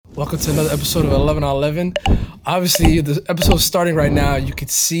Welcome to another episode of 11 on 11. Obviously, the episode's starting right now. You can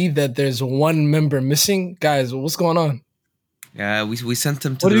see that there's one member missing. Guys, what's going on? Yeah, we sent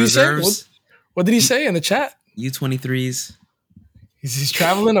him to What the did he say? reserves. What did he say in the chat? U23s. He's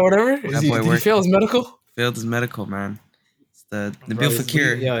traveling or whatever? Did he fail his medical? Failed his medical, man. It's the Nabil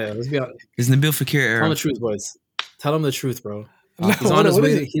Fakir. Yeah. Let's be honest. It's Nabil Fakir era. Tell him the truth, boys. Tell him the truth, bro. No, He's on his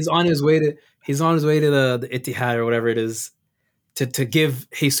way. He's on his way to the Etihad or whatever it is to give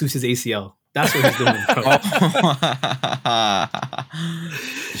Jesus his ACL. That's what he's doing, bro.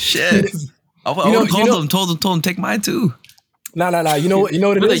 Shit. I told him take mine too. No. You know what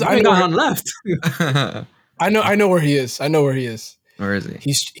it is? I got on left. I know where he is. Where is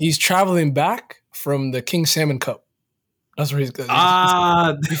he? He's traveling back from the King Salmon Cup. That's where he's going.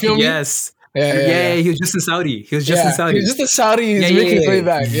 You feel me? Yes. Yeah. He was just in Saudi. He was just in Saudi. He's making his way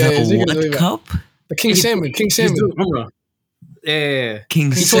back. What cup? The King Salmon. He's doing Umrah. Yeah.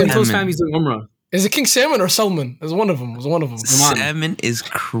 King he Salmon. He told his family he's doing Umrah. Is it King Salmon or Salmon? It was one of them. Salmon is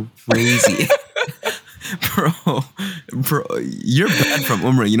crazy. Bro, you're bad from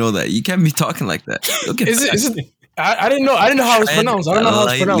Umrah. You know that. You can't be talking like that. Is it? I didn't know. I didn't know how it's pronounced. I don't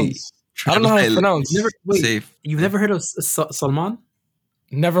know how it's pronounced. Safe. You've never heard of Salman?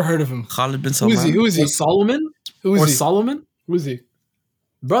 Never heard of him. Khalid bin Salman. Who is he? Or Solomon? Solomon? Who is he?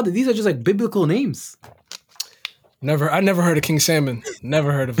 Brother, these are just like biblical names. I never heard of King Salmon.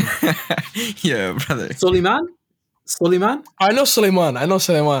 Never heard of him. Yeah, brother. Suleiman? I know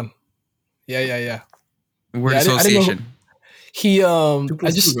Suleiman. Yeah. Word association.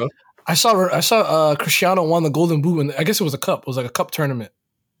 I saw Cristiano won the Golden Boot, and I guess it was a cup. It was like a cup tournament.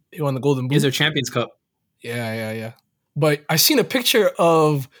 He won the Golden Boot. It's their Champions Cup. Yeah. But I seen a picture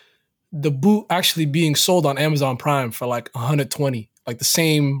of the boot actually being sold on Amazon Prime for like 120, like the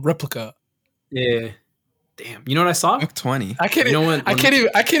same replica. Yeah. Damn. You know what I saw? 20. I can't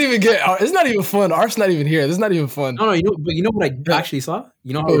even get. It's not even fun. Art's not even here. This is not even fun. No. You know what I actually saw?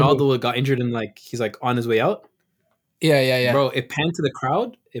 You know how Ronaldo got injured and like he's like on his way out. Yeah. Bro, it panned to the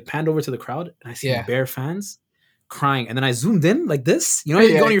crowd. It panned over to the crowd, and I see Bear fans crying. And then I zoomed in like this. You know,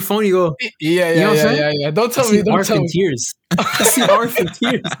 you go on your phone, you go. Yeah. Don't tell me. Don't tell me. Tears. I see Arf in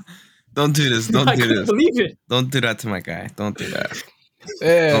tears. Don't do this. I can't believe it. Don't do that to my guy. Don't do that.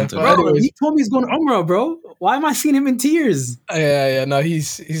 Yeah, bro. He told me he's going to Umrah, bro. Why am I seeing him in tears? Yeah. No,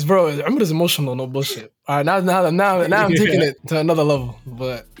 he's bro. Umrah's emotional. No bullshit. All right, now I'm taking it to another level.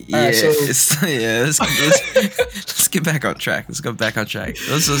 But let's get back on track. Let's go back on track.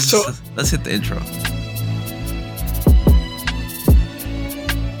 Let's hit the intro.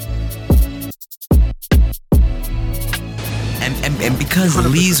 And because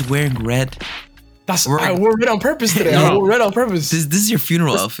 100%. Lee's wearing red. I wore red on purpose today. I wore red on purpose. This is your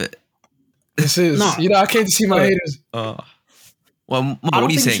funeral outfit. This is. No. You know, I came to see my haters. Well, I don't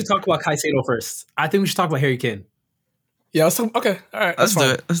think we should talk about Caicedo first. I think we should talk about Harry Kane. Yeah, okay. All right. Let's do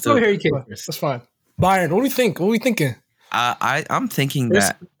it. Let's do it. Harry Kane first. That's fine. Bayern, what do you think? What are we thinking? I'm thinking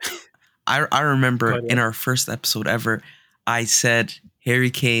that I remember in our first episode ever, I said Harry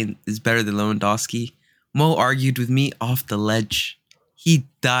Kane is better than Lewandowski. Mo argued with me off the ledge. He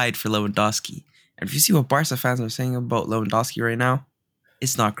died for Lewandowski. And if you see what Barca fans are saying about Lewandowski right now,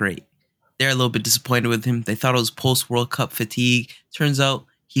 it's not great. They're a little bit disappointed with him. They thought it was post-World Cup fatigue. Turns out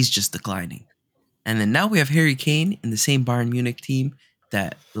he's just declining. And then now we have Harry Kane in the same Bayern Munich team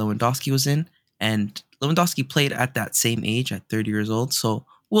that Lewandowski was in. And Lewandowski played at that same age, at 30 years old. So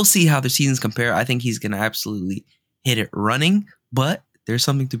we'll see how their seasons compare. I think he's going to absolutely hit it running. But there's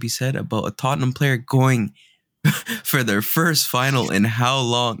something to be said about a Tottenham player going for their first final in how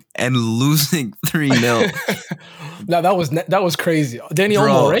long and losing 3-0. No, that was crazy. Danny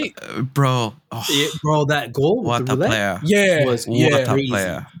Olmo, right? Bro. Bro, that goal. What a player. Yeah. What a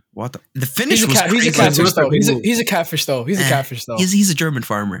player. The finish was crazy. He's a catfish though. He's a catfish though. He's a German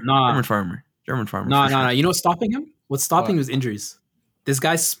farmer. Nah. German farmer. No. You know what's stopping him? What's stopping him is injuries. This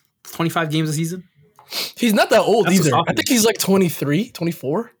guy's 25 games a season. He's not that old either. I think he's like 23,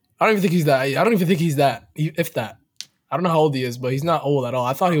 24. I don't even think he's that. If that. I don't know how old he is, but he's not old at all.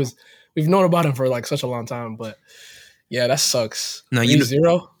 I thought he was. We've known about him for like such a long time, but yeah, that sucks. No,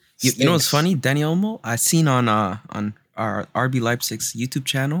 3-0. You know what's funny? Danny Olmo, I seen on our RB Leipzig's YouTube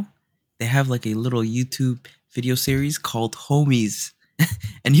channel, they have like a little YouTube video series called Homies,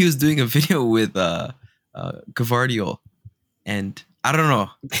 and he was doing a video with Gavardio, and I don't know.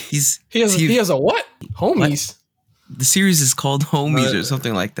 He has a what? Homies. The series is called Homies or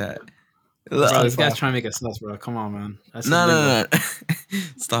something like that. Bro, this guy's trying to make us nuts, bro. Come on, man. No.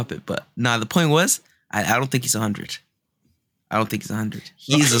 Stop it. But the point was, I don't think he's 100. I don't think he's 100.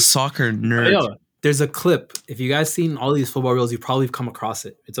 He's a soccer nerd. There's a clip. If you guys seen all these football reels, you probably have come across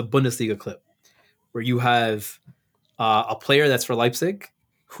it. It's a Bundesliga clip where you have a player that's for Leipzig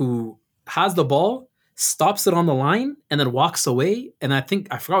who has the ball, stops it on the line, and then walks away. And I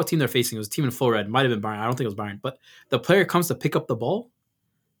forgot what team they're facing. It was a team in full red. Might have been Bayern. I don't think it was Bayern. But the player comes to pick up the ball,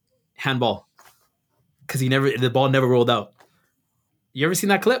 handball, because the ball never rolled out. You ever seen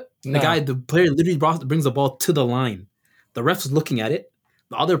that clip? No. The player literally brings the ball to the line. The ref's looking at it.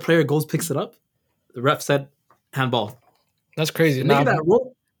 The other player goes, picks it up. The ref said, handball. That's crazy. The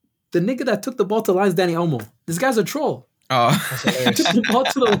nigga that took the ball to the line is Danny Olmo. This guy's a troll. Oh, He took the ball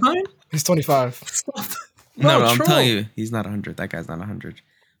to the line. He's 25. No, I'm telling you, he's not 100. That guy's not 100.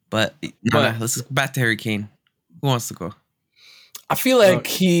 But let's go back to Harry Kane. Who wants to go? I feel like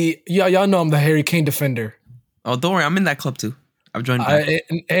y'all know I'm the Harry Kane defender. Oh, don't worry, I'm in that club too. I've joined.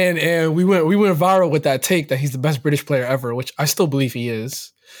 And we went viral with that take that he's the best British player ever, which I still believe he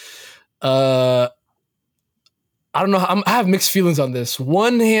is. I don't know. I have mixed feelings on this.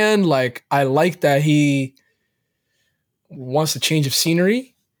 One hand, like I like that he wants a change of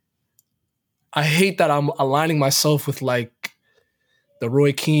scenery. I hate that I'm aligning myself with like the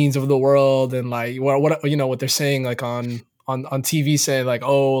Roy Keanes of the world and like what they're saying like on TV saying like,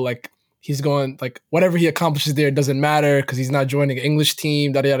 oh, like he's going like whatever he accomplishes there doesn't matter because he's not joining an English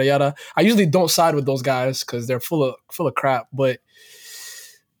team, yada yada yada. I usually don't side with those guys because they're full of crap, but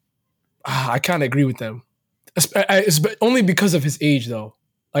I kind of agree with them. It's only because of his age, though.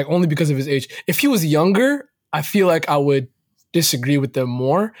 Like, only because of his age. If he was younger, I feel like I would disagree with them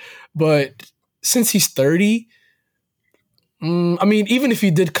more. But since he's 30, I mean, even if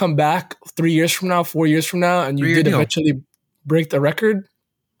he did come back 3 years from now, 4 years from now, and you did eventually break the record,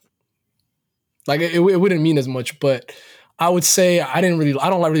 like, it wouldn't mean as much. But I would say I don't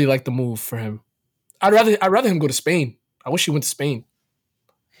really like the move for him. I'd rather him go to Spain. I wish he went to Spain.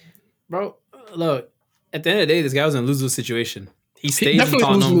 Bro, look. At the end of the day, this guy was in a lose-lose situation. He stays definitely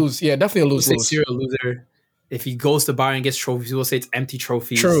in Tottenham. lose. Yeah, definitely a lose-lose. Serial loser. If he goes to Bayern and gets trophies, people say it's empty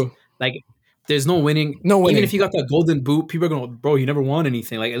trophies. True. Like, there's no winning. No winning. Even if he got that golden boot, people are going, bro, you never won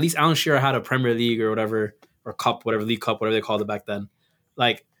anything. Like, at least Alan Shearer had a Premier League or whatever, or cup, whatever, League Cup, whatever they called it back then.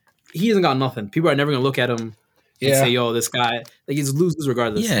 Like, he hasn't got nothing. People are never going to look at him and say, yo, this guy, like, he's loses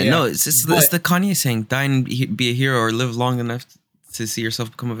regardless. Yeah, no, it's the Kanye saying, die and be a hero or live long enough to see yourself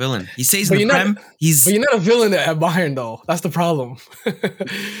become a villain. He says in the Prem, but you're not a villain at Bayern, though. That's the problem.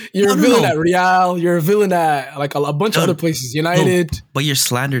 You're a villain at Real. You're a villain at like a bunch of other places. United. No, but you're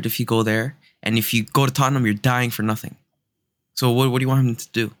slandered if you go there, and if you go to Tottenham, you're dying for nothing. So what do you want him to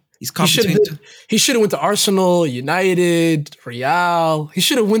do? He should have went to Arsenal, United, Real. He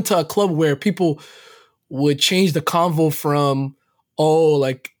should have went to a club where people would change the convo from, oh,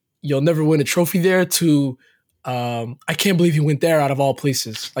 like you'll never win a trophy there to I can't believe he went there out of all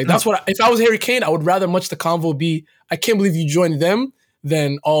places. Like that's what if I was Harry Kane, I would rather much the convo be I can't believe you joined them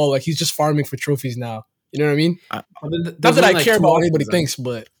than like he's just farming for trophies now. You know what I mean? Not that I care about what anybody thinks,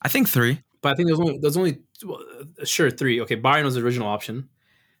 but I think 3. But I think there's only 3. Okay, Bayern was the original option.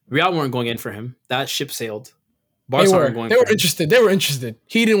 Real weren't going in for him. That ship sailed. Barca they were interested. They were interested.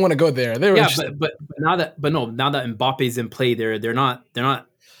 He didn't want to go there. They were interested. But now that Mbappe's in play, they're not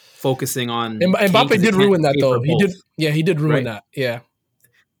focusing on. Mbappe did ruin that though. He did. Yeah, he did ruin that. Yeah.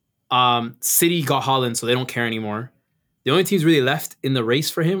 City got Haaland, so they don't care anymore. The only teams really left in the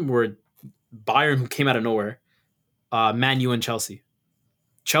race for him were Bayern, who came out of nowhere, Man U, and Chelsea.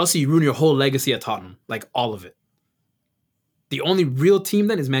 Chelsea, you ruined your whole legacy at Tottenham, like all of it. The only real team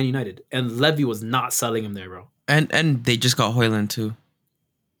then is Man United, and Levy was not selling him there, bro. And they just got Højlund too.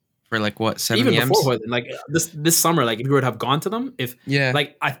 For like what, 7 Even before Højlund, like this summer, like if you would have gone to them,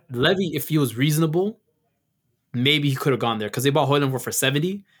 Levy, if he was reasonable, maybe he could have gone there because they bought Højlund for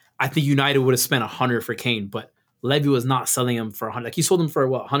 70. I think United would have spent 100 for Kane, but Levy was not selling him for 100. Like he sold him for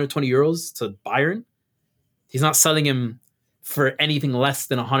what, 120 euros to Bayern. He's not selling him for anything less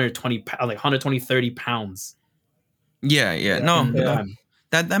than 120, like 120, 30 pounds. Yeah. No,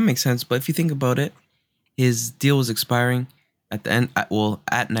 that makes sense. But if you think about it, his deal was expiring at the end,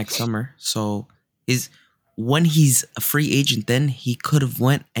 at next summer. So when he's a free agent, then he could have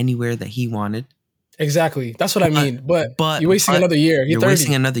went anywhere that he wanted. Exactly. That's what I mean. But you're wasting another year. You're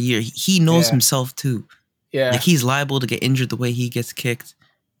wasting another year. He knows himself too. Yeah. Like he's liable to get injured the way he gets kicked.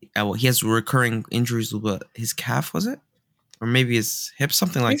 He has recurring injuries with his calf, was it? Or maybe his hip,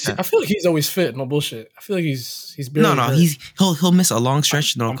 something like that. I feel like he's always fit. No bullshit. I feel like he's barely hurt. He'll miss a long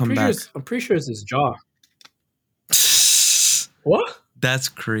stretch and then he'll come back. I'm pretty sure it's his jaw. What? That's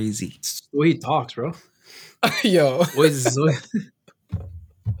crazy. It's the way he talks, bro. Yo.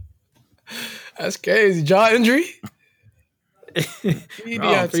 That's crazy. Jaw injury?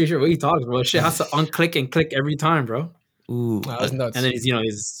 Bro, I'm pretty sure what he talks, bro. Shit has to unclick and click every time, bro. Ooh, Nah, that's nuts. And then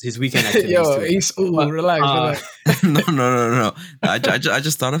his weekend activities Yo, too. Ace, relax. no. I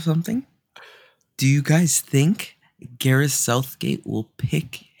just thought of something. Do you guys think Gareth Southgate will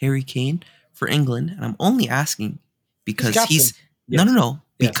pick Harry Kane for England? And I'm only asking because Yes. no.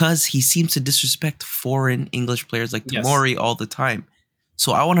 Because he seems to disrespect foreign English players like Tomori all the time.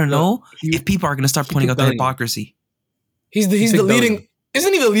 So I want to know if people are going to start pointing out the hypocrisy. He's the leading.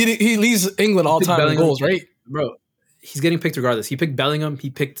 Isn't he the leading? He leads England all time in goals, right? Bro, he's getting picked regardless. He picked Bellingham. He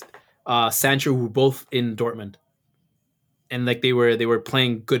picked Sancho, who were both in Dortmund, and like they were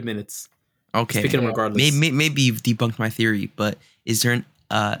playing good minutes. Okay, he's picking him regardless. Maybe you've debunked my theory, but is there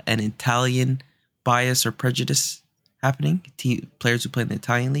an Italian bias or prejudice happening? Players who play in the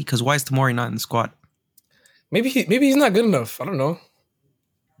Italian league? Because why is Tomori not in the squad? Maybe he's not good enough. I don't know.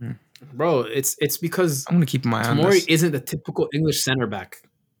 Bro, it's because I'm gonna keep my eye on Tomori this. isn't the typical English center back.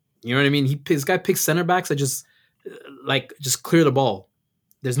 You know what I mean? This guy picks center backs that just clear the ball.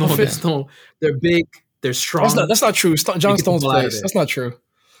 There's no. They're big. They're strong. That's not true. John Stones plays. That's not true.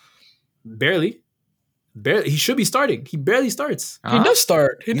 Barely. He should be starting. He barely starts. He does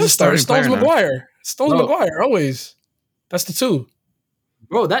start. He does start. Stones Maguire. Maguire always. That's the two.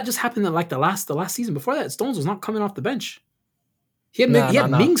 Bro, that just happened in like the last season. Before that, Stones was not coming off the bench. He had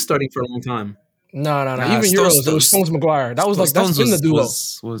Ming starting for a long time. No. Even Euros, it was Stones Maguire. That was like that's been the duo.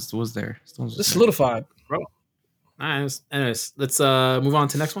 Was there? Stones was solidified, bro. Anyways, let's move on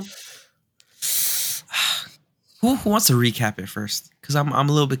to the next one. Who wants to recap it first? Because I'm a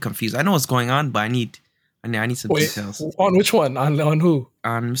little bit confused. I know what's going on, but I need some details. On which one? On who?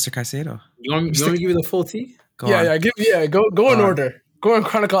 On Mr. Caicedo. You want me to give you the full tea? Go in order. Go in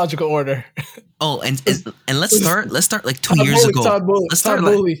chronological order. Oh, and let's start like 2 years ago. Let's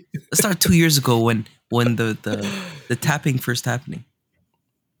start 2 years ago when the tapping first happening.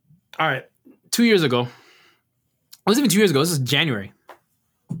 All right, 2 years ago. It wasn't even 2 years ago. This is January.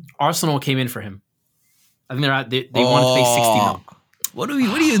 Arsenal came in for him. I think they wanted to pay 60 mil. What are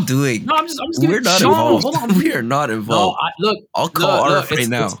you doing? No, I'm just We're not involved. Hold on. We are not involved. No, I'll call Arif right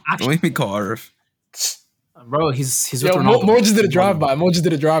now. Don't make me call Arif. Bro, he's with Ronaldo. Mo just did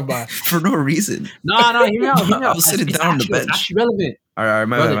a drive-by. For no reason. No, hear me out. I was sitting down on the bench. It's actually relevant. All right,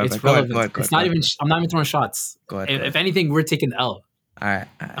 my bad. It's relevant. It's not even. I'm not even throwing shots. Go ahead. If anything, we're taking the L. All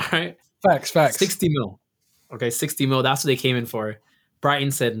right. Facts. 60 mil. Okay, 60 mil. That's what they came in for.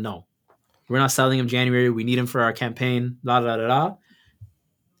 Brighton said no. We're not selling him January. We need him for our campaign. La.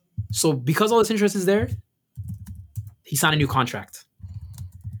 So because all this interest is there, he signed a new contract.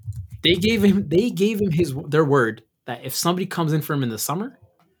 They gave him their word that if somebody comes in for him in the summer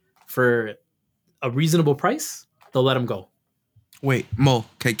for a reasonable price, they'll let him go. Wait, Mo,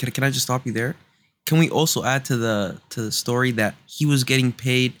 can I just stop you there? Can we also add to the story that he was getting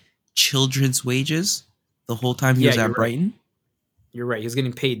paid children's wages the whole time he was at Brighton? You're right. He was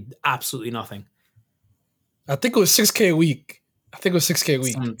getting paid absolutely nothing. I think it was $6,000 a week.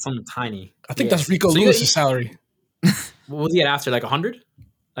 Something tiny. I think that's Rico Lewis's salary. What was he at after? Like 100?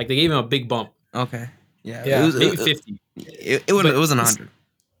 Like they gave him a big bump. Okay. Yeah. It was maybe 50. It wasn't 100.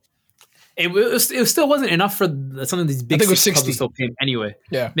 It still wasn't enough for some of these big clubs to still pay him anyway.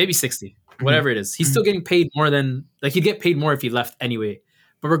 Yeah. Maybe 60. Whatever it is. He's still getting paid more than like he'd get paid more if he left anyway.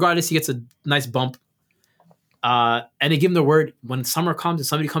 But regardless, he gets a nice bump. And they give him the word when summer comes, if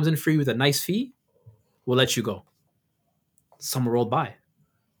somebody comes in for you with a nice fee, we'll let you go. Summer rolled by.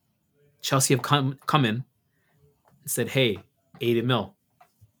 Chelsea have come in and said, hey, 80 mil.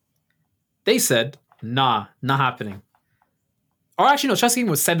 They said, nah, not happening. Or actually, no, Chelsea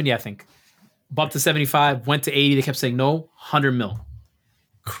was 70, I think. Bumped to 75, went to 80. They kept saying no, 100 mil.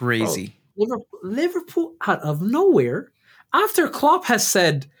 Crazy. Bro, Liverpool out of nowhere, after Klopp has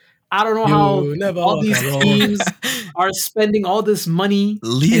said, I don't know how all these teams are spending all this money.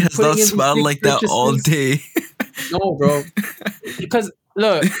 Lee has not smiled like that all day. No, bro. Because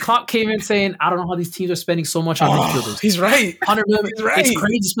look, Klopp came in saying, I don't know how these teams are spending so much on midfielders. He's right. 100 million. He's right. It's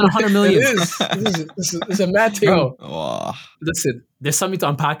crazy to spend 100 million. It is. This is a mad thing. Bro, listen, there's something to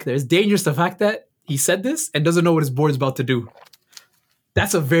unpack there. It's dangerous the fact that he said this and doesn't know what his board is about to do.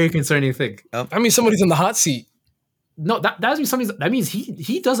 That's a very concerning thing. I mean, somebody's in the hot seat. No, that means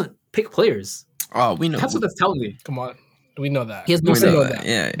he doesn't pick players. Oh, we know. That's what that's telling me. Come on. We know that. He has no say.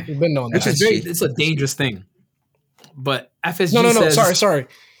 Yeah. We've been knowing that. It's a dangerous thing. But FSG No. says... Sorry.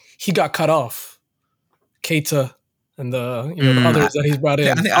 He got cut off. Keita and the others that he's brought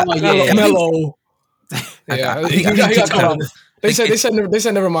in. Melo. Yeah, he got cut off. They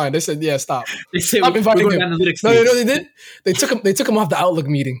said never mind. They said stop. They said stop inviting him. No, they did. They took him off the Outlook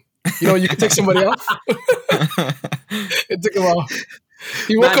meeting. You can take somebody off. It took him a while.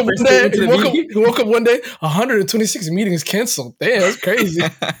 He woke Man, up one first day day. into the meeting. He woke up one day. 126 meetings canceled. Damn, that's crazy.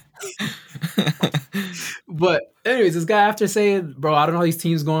 But anyways, this guy after saying, "Bro, I don't know how these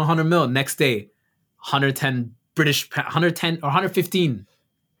teams going 100 mil." Next day, 110 or 115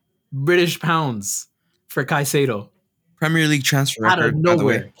 British pounds for Caicedo Premier League transfer out of record, by the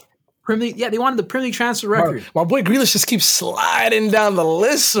way. nowhere. Premier League, yeah, they wanted the Premier League transfer record. My boy Grealish just keeps sliding down the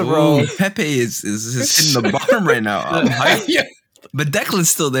list, bro. Ooh, Pepe is hitting the bottom right now. I'm hyped. Yeah. But Declan's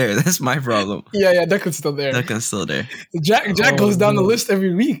still there. That's my problem. Yeah, Declan's still there. Declan's still there. Jack goes down the list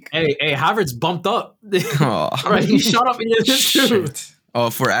every week. Hey, Havertz bumped up. Oh, Right, he shot up in your list too. oh,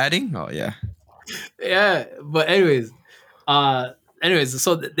 for adding? Oh, yeah. Yeah, but anyways,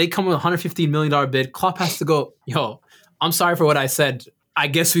 so they come with a $115 million bid. Klopp has to go, yo, I'm sorry for what I said. I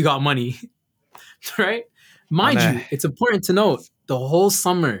guess we got money. Right? Mind you, it's important to note, the whole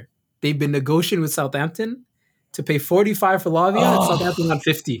summer, they've been negotiating with Southampton to pay 45 for Lavia, and Southampton got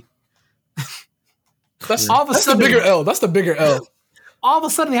 50. That's the bigger L. That's the bigger L. All of a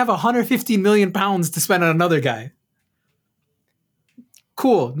sudden, they have 115 million pounds to spend on another guy.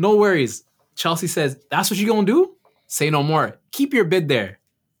 Cool, no worries. Chelsea says, that's what you're going to do? Say no more. Keep your bid there.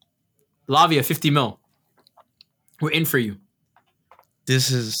 Lavia, 50 mil. We're in for you.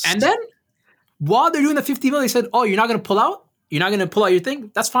 And then, while they're doing the 50 mil, they said, oh, you're not going to pull out? You're not going to pull out your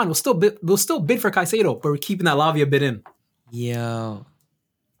thing? That's fine. We'll still bid for Caicedo, but we're keeping that Lavia bid in. Yo.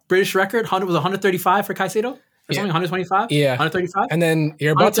 British record, was 135 for Caicedo? Or something, 125? Yeah. 135? And then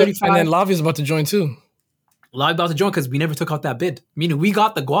Lavia's about to join too. Lavia about to join because we never took out that bid. Meaning we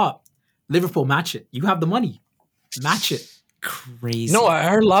got the guap. Liverpool, match it. You have the money. Match it. Crazy. No, I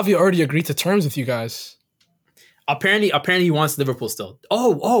heard Lavia already agreed to terms with you guys. Apparently he wants Liverpool still.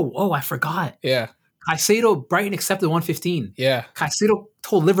 Oh, I forgot. Yeah. Caicedo, Brighton accepted 115. Yeah. Caicedo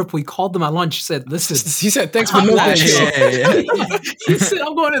told Liverpool, he called them at lunch, said, listen. He said, thanks, but no thanks. Yeah. He said,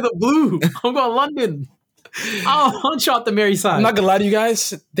 I'm going to the blue. I'm going to London. I'll hunch out the merry side. I'm not gonna lie to you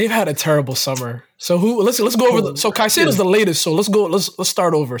guys. They've had a terrible summer. So let's go over. So Caicedo's the latest. So let's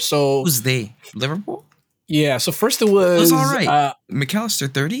start over. So who's they? Liverpool? Yeah. So first it was all right.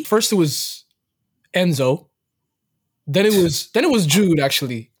 McAllister 30. First it was Enzo. Then it was Jude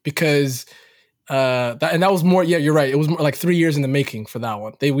actually because that was more. Yeah, you're right. It was more like 3 years in the making for that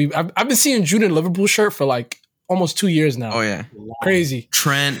one. I've been seeing Jude in a Liverpool shirt for like almost 2 years now. Oh yeah, crazy.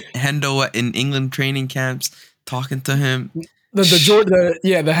 Trent Hendo in England training camps talking to him. The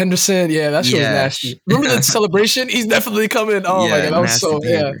Henderson, that shit was nasty. Remember the celebration? He's definitely coming. Oh my god, that was so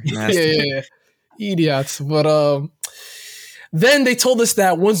yeah. Idiots. But then they told us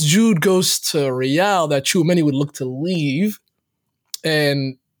that once Jude goes to Real, that Tchouaméni would look to leave,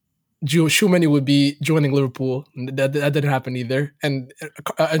 and Tchouaméni would be joining Liverpool. That didn't happen either. And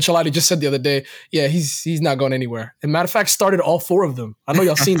Ancelotti just said the other day, he's not going anywhere. And matter of fact, started all four of them. I know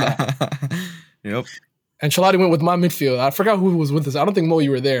y'all seen that. Yep. Ancelotti went with my midfield. I forgot who was with us. I don't think, Mo,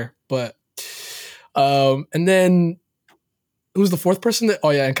 you were there. But and then who's the fourth person?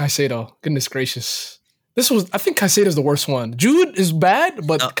 And Caicedo. Goodness gracious. I think Caicedo's the worst one. Jude is bad,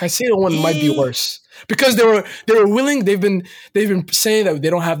 but Caicedo one might be worse. Because they were willing, they've been saying that they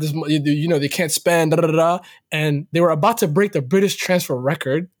don't have this, they can't spend, and they were about to break the British transfer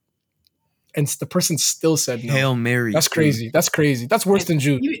record, and the person still said no. Hail Mary. That's crazy. That's crazy. That's worse than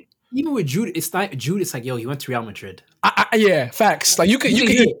Jude. Even with Jude, it's not Jude. It's like, yo, he went to Real Madrid. Yeah, facts. Like you can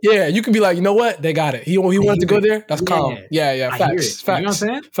be like, you know what? They got it. He wanted to go there. That's calm. Yeah. Facts. Facts. You know what I'm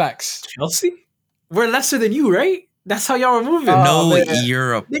saying? Facts. Chelsea, we're lesser than you, right? That's how y'all were moving.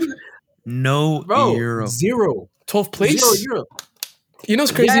 Europe. No, bro, Europe. 0. 12th place? 0 Europe. You know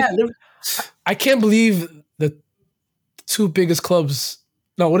what's crazy? Yeah, I can't believe the two biggest clubs.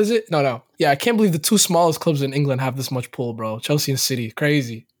 No, what is it? No. Yeah, I can't believe the two smallest clubs in England have this much pull, bro. Chelsea and City.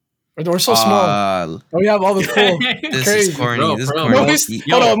 Crazy. We're so small. We have all this pull. This crazy. is corny. Bro, this is bro. corny. No history.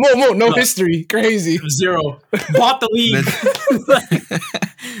 Hold on, Mo. No history. Crazy. 0. Bought the league.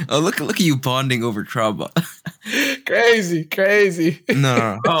 Oh, look at you bonding over trouble. Crazy.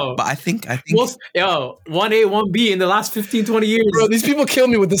 No. Oh. But I think 1A, 1B in the last 15, 20 years. Bro, these people kill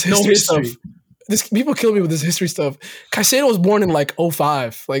me with this history stuff. People kill me with this history stuff. Caicedo was born in like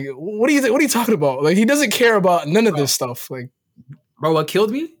 05. Like, what are you talking about? Like, he doesn't care about none of this stuff. Like, bro, what killed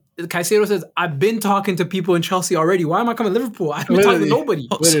me? Caicedo says, I've been talking to people in Chelsea already. Why am I coming to Liverpool? I haven't been talking to nobody.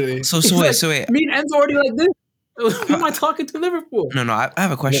 Literally. So wait. Me and Enzo already like this. Who am I talking to Liverpool? No, I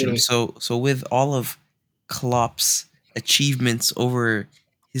have a question. Literally. So with all of Klopp's achievements over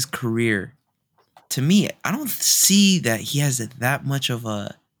his career, to me, I don't see that he has that much of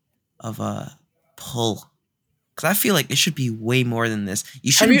a pull. Because I feel like it should be way more than this.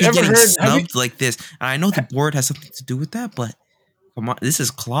 You shouldn't be getting snubbed like this. And I know the board has something to do with that, but come on, this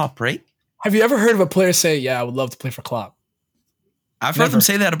is Klopp, right? Have you ever heard of a player say, "Yeah, I would love to play for Klopp"? I've heard them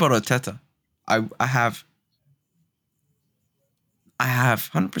say that about Arteta. I have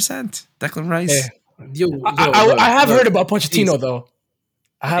 100%. Declan Rice. Yeah. I have heard about Pochettino though.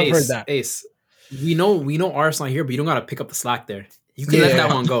 I have heard that. Ace, we know Arsenal here, but you don't gotta pick up the slack there. You can let that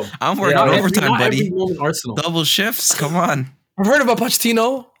one go. I'm working overtime, buddy. Double shifts. Come on. I've heard about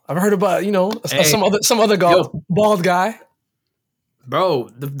Pochettino. I've heard about some other bald guy. Bro,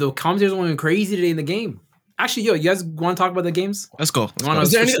 the commentators went crazy today in the game. Actually, you guys want to talk about the games? Let's go.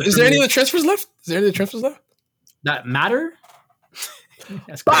 Is there any other transfers left? That matter?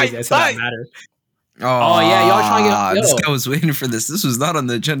 That's crazy. I said that matter. Oh yeah, y'all trying to get. This guy was waiting for this. This was not on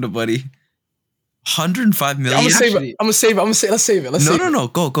the agenda, buddy. 105 million. I'm gonna save it. Let's save it. No.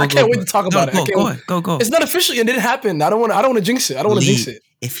 Go. I can't wait to talk about it. Go. It's not official. It didn't happen. I don't want to jinx it.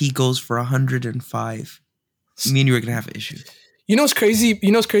 If he goes for 105, me and you are gonna have an issue. You know what's crazy?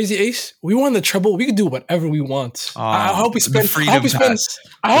 Ace? We won the treble. We can do whatever we want. I hope we spend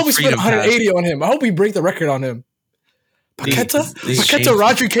 180 on him. I hope we break the record on him. Paqueta,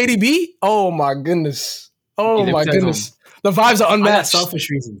 Rodri, KDB. Oh my goodness. The vibes are unmatched.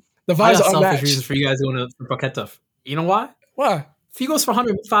 Selfish reasons. The vibes are unmatched. Selfish reasons for you guys going for Paqueta. You know why? Why? If he goes for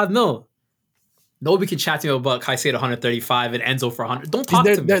 105 mil, nobody can chat to me about Caicedo 135 and Enzo for 100. Don't talk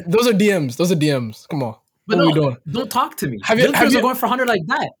to me. Those are DMs. Come on. What are we doing? Don't talk to me. Have you going for 100 like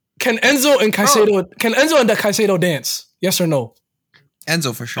that? Can Enzo and Caicedo dance? Yes or no?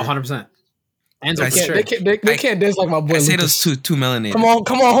 Enzo for sure. 100%. Enzo for sure. They can't dance like my boy Caicedo's too melanated.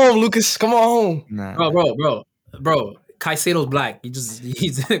 Come on home, Lucas. Come on home. Nah. Bro. Caicedo's black.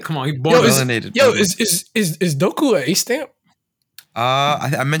 He's come on. He's born melanated. Is Doku an A stamp?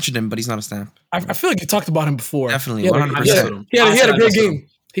 I mentioned him, but he's not a stamp. I feel like you talked about him before. Definitely, 100%. He had a great game.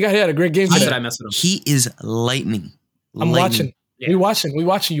 He had a great game. I mess with him. He is lightning. I'm watching. Yeah. We watching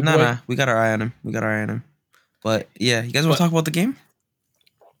you, boy. Nah. We got our eye on him. But yeah, you guys want to talk about the game?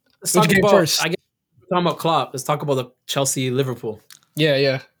 Let's talk about first. Talking about Klopp. Let's talk about the Chelsea-Liverpool.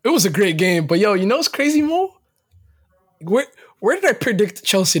 Yeah. It was a great game. But yo, you know what's crazy, Mo? Where did I predict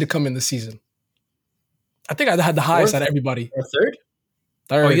Chelsea to come in this season? I think I had the highest out of everybody. Or third?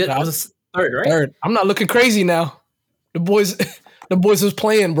 Third. That was third, right? Third. I'm not looking crazy now. The boys was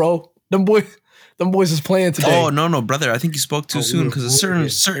playing, bro. Them boys was playing today. Oh no, brother! I think you spoke too soon because a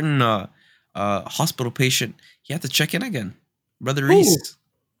certain hospital patient he had to check in again. Brother Reese.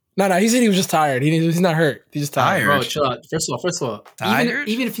 No, he said he was just tired. He's not hurt. He's just tired. Bro, chill out. First of all,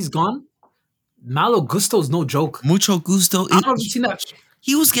 even if he's gone, Malo Gusto's no joke. Mucho gusto. I don't know if you've seen that.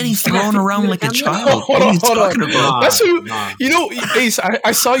 He was getting thrown around like a child. Hold on. That's who, you know, Ace,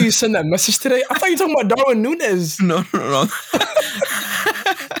 I saw you send that message today. I thought you were talking about Darwin Núñez. No.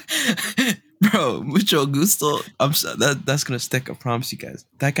 Bro, mucho gusto. I'm sorry, that's gonna stick. I promise you guys.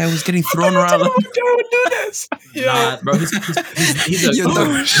 That guy was getting thrown around like Darwin Núñez. Yeah, bro. He's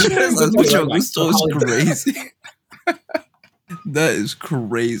mucho gusto is crazy. That is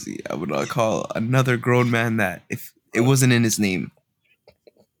crazy. I would not call another grown man that if it wasn't in his name.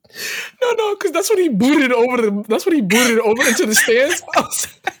 No, because that's what he booted over into the stands.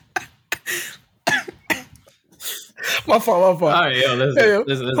 My fault. All right,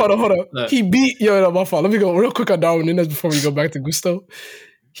 listen. Hold on. Look. He beat my fault. Let me go real quick on Darwin Núñez before we go back to Gusto.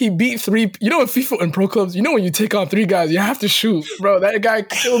 He beat 3. You know in FIFA and pro clubs, you know when you take on 3 guys, you have to shoot, bro. That guy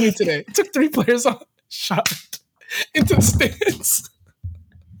killed me today. He took 3 players on, shot into the stands.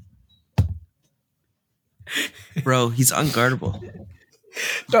 Bro, he's unguardable.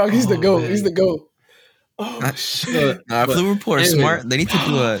 Dog, he's the GOAT. Oh, shit. If Liverpool are smart, they need to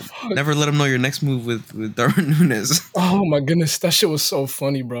do never let him know your next move with Darwin Núñez. Oh, my goodness. That shit was so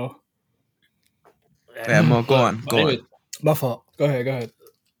funny, bro. Yeah, Mo, go on. My fault. Go ahead.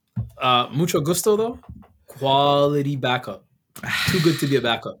 Mucho gusto, though. Quality backup. Too good to be a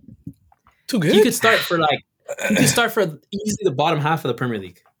backup. Too good? He could start for easily the bottom half of the Premier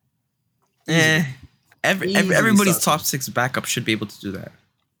League. Everybody's top 6 backup should be able to do that.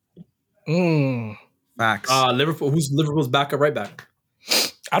 Facts. Liverpool. Who's Liverpool's backup right back?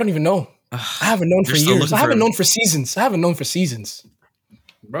 I don't even know. I haven't known for years. I haven't known for seasons.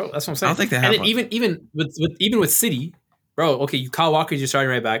 Bro, that's what I'm saying. I don't think they have. And even with City, bro. Okay, Kyle Walker's your starting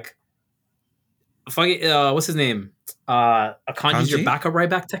right back. What's his name? Akanji's your backup right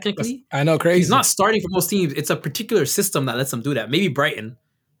back. Technically, I know, crazy. He's not starting for most teams. It's a particular system that lets him do that. Maybe Brighton.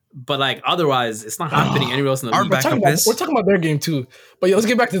 But otherwise, it's not happening anywhere else in the league. We're talking about their game too. But let's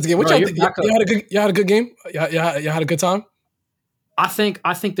get back to this game. What y'all think? Y'all had a good game. Y'all had a good time. I think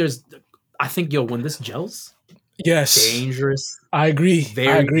when this gels, Yes. Dangerous. I agree.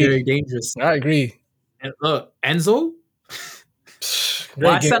 Very, very dangerous. I agree. And look, Enzo.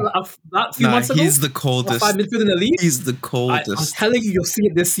 Great game. A few months ago, he's the coldest. 5 midfield in the league. He's the coldest. I'm telling you, you'll see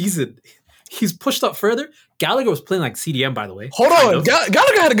it this season. He's pushed up further. Gallagher was playing like CDM, by the way. Hold on,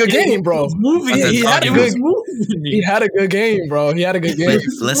 Gallagher had a good game, bro. He had a good game, bro. He had a good game.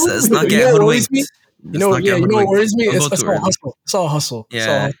 Let's not get hoodwinked. You know what worries me? It's all hustle. It's all hustle.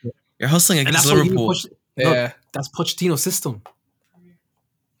 Yeah, you're hustling against Liverpool. That's Pochettino's system.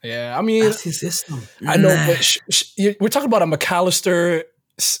 Yeah, I mean, that's his system. I know, but we're talking about a McAllister,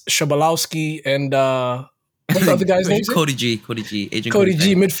 Shabalowski, and what's the other guy's name? Cody G, Agent Cody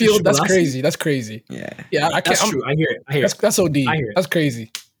G, midfield. That's crazy. Yeah. I can't. That's true. I hear it. That's OD. That's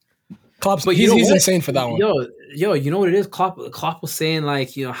crazy. Klopp, but he's insane for that one. Yo, you know what it is? Klopp was saying,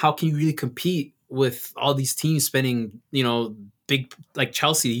 like, you know, how can you really compete with all these teams spending, you know, big, like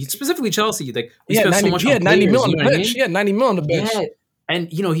Chelsea, specifically Chelsea, like he had 90 mil on the bench. He had 90 mil on the bench. Yeah.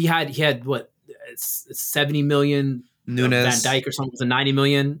 And you know, he had what, 70 million. Nunes, Van Dijk or something was a 90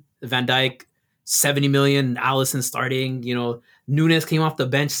 million. Van Dijk 70 million. Allison starting. You know, Nunes came off the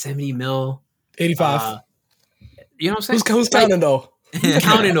bench 70 mil. 85. You know what I'm saying? Who's counting though?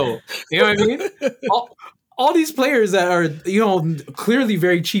 Counting though. You know what I mean? All these players that are, you know, clearly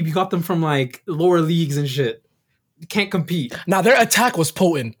very cheap. You got them from like lower leagues and shit. You can't compete. Nah, their attack was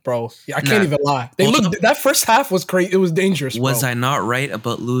potent, bro. I can't even lie. That first half was crazy. It was dangerous. Was I not right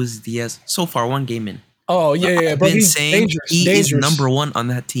about Luis Diaz so far? One game in. Oh yeah, bro. He's dangerous. He is number one on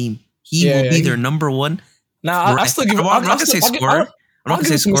that team. He will be their number one. Nah, I still give him. I'm not gonna say score. I'm not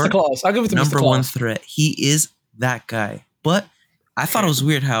gonna say score. I'll give it to number Mr. one threat. He is that guy. But I thought it was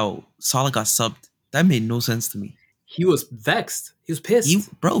weird how Salah got subbed. That made no sense to me. He was vexed. He was pissed.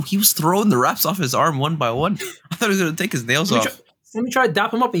 He was throwing the wraps off his arm one by one. I thought he was going to take his nails off. Let me try to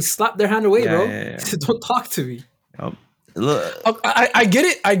dap him up and he slapped their hand away, bro. Yeah. Don't talk to me. Look. I get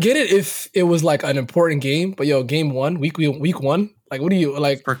it. I get it if it was like an important game, but game one, week one, like what do you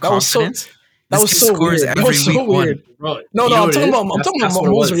like? For confidence? That was so weird. That was so weird. Bro, no, I'm talking about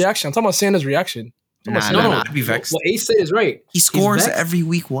Mo's reaction. I'm talking about Santa's reaction. No, I'd be vexed. What Ace said is right. He scores every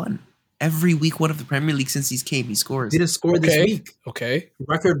week one. Every week one of the Premier League since he's came, he scores. Didn't score this week. Okay.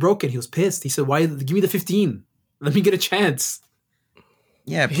 Record broken. He was pissed. He said, "Why? Give me the 15. Let me get a chance."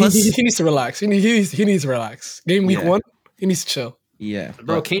 Yeah. Plus, he needs to relax. He needs to relax. Game week one, he needs to chill. Yeah,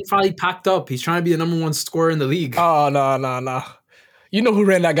 bro. Kane finally packed up. He's trying to be the number one scorer in the league. Oh no. You know who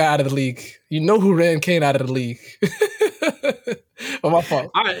ran that guy out of the league. You know who ran Kane out of the league. Oh, my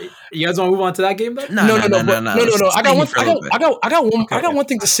fault. All right, you guys want to move on to that game, though? No. I got one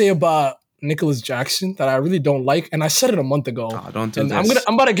thing to say about Nicholas Jackson that I really don't like, and I said it a month ago. Oh, don't do this.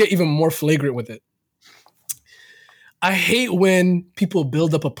 I'm about to get even more flagrant with it. I hate when people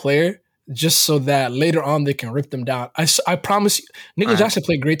build up a player just so that later on they can rip them down. I promise you, Nicholas Jackson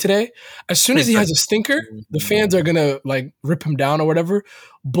played great today. As soon as he has a stinker, the fans are gonna like rip him down or whatever.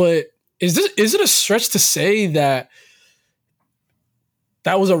 But is it a stretch to say that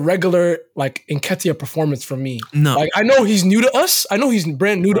was a regular like Nketiah performance for me? No, like I know he's new to us. I know he's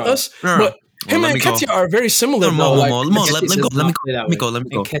brand new to us, but him and Nketiah are very similar. Let me go.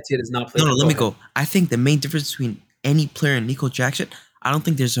 Nketiah does not play. No, let me go. I think the main difference between any player and Nico Jackson, I don't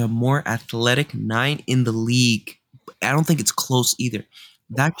think there's a more athletic 9 in the league. I don't think it's close either.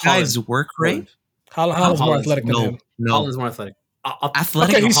 That guy's work rate. Holland's more athletic than him. No. Holland's more athletic.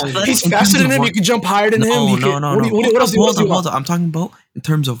 Athletic. Okay, he's faster than him. You can jump higher than him. No. What else Hold on. I'm talking about in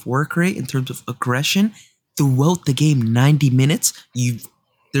terms of work rate, in terms of aggression throughout the game. 90 minutes.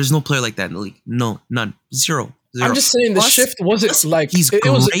 There's no player like that in the league. No, none. Zero. I'm just saying the shift wasn't like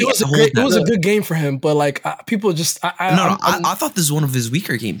it was a good game for him, but like people just I thought this was one of his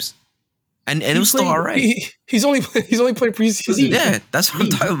weaker games, and it was still all right. He's only played preseason. Yeah, that's what I'm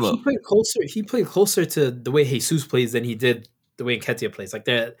talking about. He played closer to the way Jesus plays than he did the way Nketiah plays. Like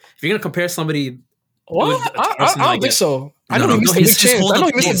that, if you're gonna compare somebody, I don't think so. I know he missed a big chance. I know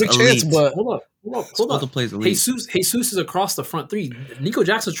he missed a big chance, but hold up. Jesus is across the front three. Nico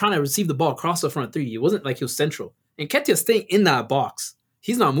Jackson's trying to receive the ball across the front three. It wasn't like he was central. And Nketiah's staying in that box.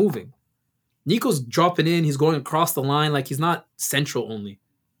 He's not moving. Nico's dropping in. He's going across the line. Like he's not central only.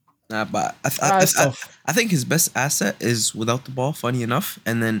 Nah, but I think his best asset is without the ball, funny enough.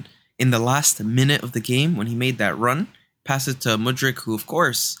 And then in the last minute of the game, when he made that run, pass it to Mudryk, who, of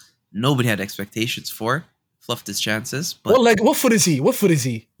course, nobody had expectations for. Fluffed his chances. But what foot is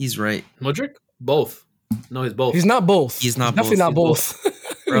he? He's right. Mudryk? Both. No, he's both. He's not both. He's definitely not both.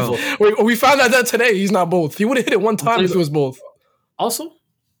 Bro. We found out that today. He's not both. He would have hit it one time if it was both. Also,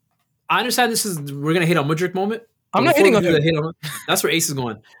 I understand we're gonna hit on Mudryk moment. I'm not hitting on him. That's where Ace is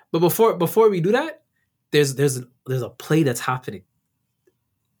going. But before we do that, there's an there's a play that's happening.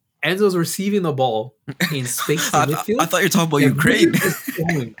 Enzo's receiving the ball in space in midfield. I thought you were talking about Ukraine.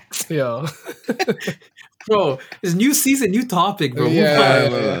 Yeah. Bro, it's new season, new topic, bro.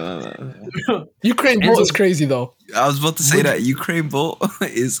 Ukraine Bolt is crazy though. I was about to say that Ukraine Bolt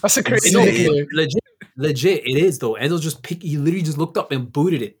is that's a crazy play. Legit, it is though. Enzo he literally just looked up and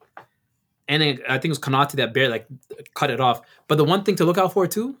booted it. And then I think it was Konate that barely cut it off. But the one thing to look out for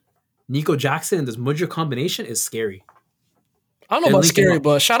too, Nico Jackson and this Mudryk combination is scary. I don't know about scary,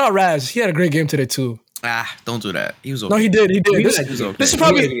 but shout out Raz. He had a great game today too. Don't do that. He was okay. No, he did. This is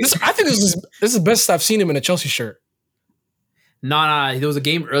probably. I think this is the best I've seen him in a Chelsea shirt. Nah. There was a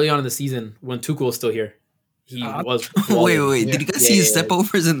game early on in the season when Tuchel was still here. He was. Wait. Yeah. Did you guys see his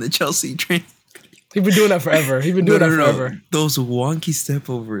stepovers in the Chelsea train? He's been doing that forever. Forever. Those wonky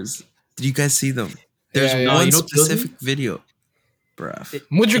stepovers. Did you guys see them? There's one specific video, bruh.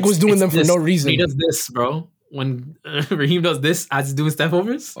 Mudryk was doing them for no reason. He does this, bro. When Raheem does this as he's doing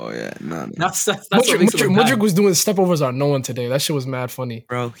stepovers. Oh yeah, no. That's Mudryk was doing stepovers on no one today. That shit was mad funny.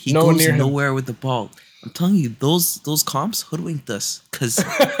 Bro, he goes nowhere with the ball. I'm telling you, those comps hoodwinked us. Because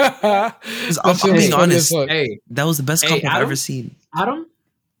I'm being honest, that was the best comp I've ever seen. Adam,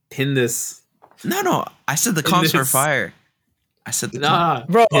 pin this. No. I said the comps were fire. I said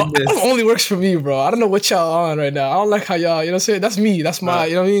bro, it only works for me, bro. I don't know what y'all on right now. I don't like how y'all, you know what I'm saying? That's me. That's my,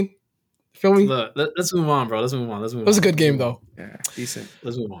 you know what I mean? Feel me? Look, let's move on, bro. Let's move on. It was a good game, though. Yeah, decent.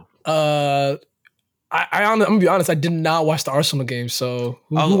 Let's move on. I'm gonna be honest. I did not watch the Arsenal game. So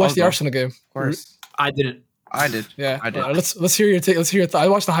who watched the Arsenal game? Of course, I didn't. I did. Yeah, I did. Let's hear your let's hear your thoughts. I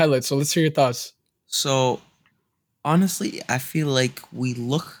watched the highlights, so let's hear your thoughts. So, honestly, I feel like we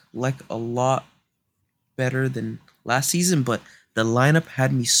look like a lot better than last season, but the lineup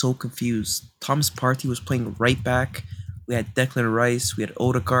had me so confused. Thomas Partey was playing right back. We had Declan Rice, we had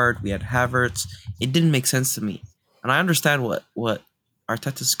Odegaard, we had Havertz. It didn't make sense to me. And I understand what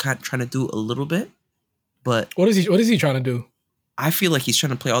Arteta's kind of trying to do a little bit, but what is he trying to do? I feel like he's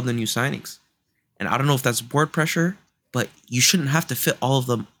trying to play all the new signings. And I don't know if that's board pressure, but you shouldn't have to fit all of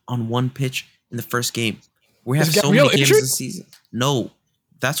them on one pitch in the first game. We have so many games this season. No,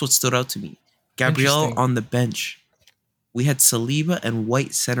 that's what stood out to me. Gabriel on the bench. We had Saliba and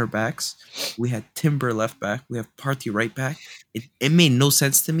White center backs. We had Timber left back. We have Partey right back. It made no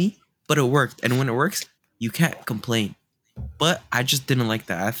sense to me, but it worked. And when it works, you can't complain. But I just didn't like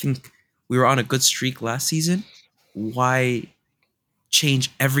that. I think we were on a good streak last season. Why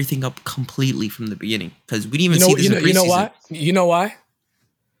change everything up completely from the beginning? Because we didn't even see this in preseason. You know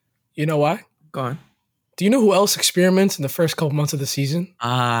why? Go on. Do you know who else experiments in the first couple months of the season?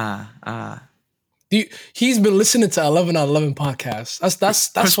 He's been listening to 11 on 11 podcasts.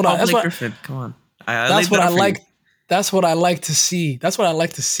 That's what I Griffin. Come on. That's what I like. That's what I like to see. That's what I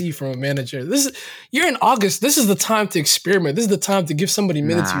like to see from a manager. You're in August. This is the time to experiment. This is the time to give somebody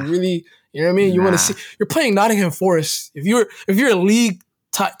minutes. You really, you know what I mean? You want to see. You're playing Nottingham Forest. If you're a league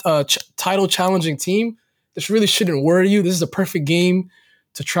title challenging team, this really shouldn't worry you. This is a perfect game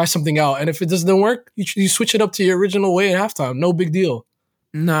to try something out. And if it doesn't work, you switch it up to your original way at halftime. No big deal.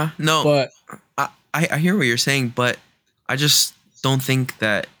 No. But I hear what you're saying, but I just don't think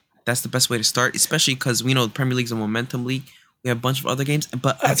that that's the best way to start, especially because we know the Premier League's a momentum league. We have a bunch of other games,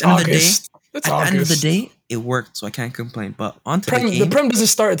 but at the end of the day, it worked, so I can't complain. But onto the game. The Prem doesn't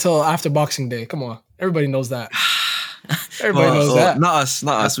start until after Boxing Day. Come on, everybody knows that. Everybody knows that. Not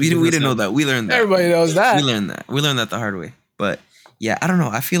us. We didn't know that. We learned that. Everybody knows that. We learned that the hard way. But yeah, I don't know.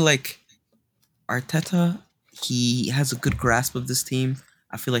 I feel like Arteta, he has a good grasp of this team.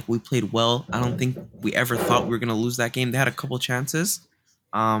 I feel like we played well. I don't think we ever thought we were gonna lose that game. They had a couple chances.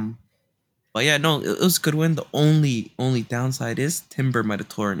 But yeah, no, it was a good win. The only downside is Timber might have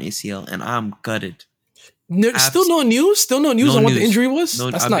torn an ACL, and I'm gutted. Still no news on what the injury was.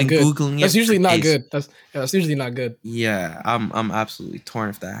 That's not good. Googling that's usually not good. That's usually not good. Yeah, I'm absolutely torn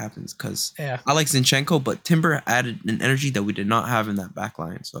if that happens because I like Zinchenko, but Timber added an energy that we did not have in that back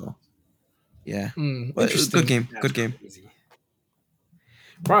line. So yeah, but it was a good game. Good game.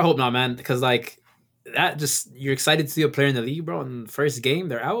 Bro, I hope not, man, because like that you're excited to see a player in the league, bro. In the first game,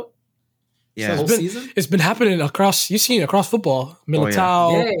 they're out. Yeah, it's been happening across. You've seen across football.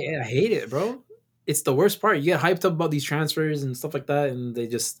 Militao. Yeah, I hate it, bro. It's the worst part. You get hyped up about these transfers and stuff like that, and they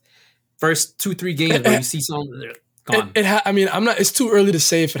just first 2-3 games where you see something, they're gone. I'm not. It's too early to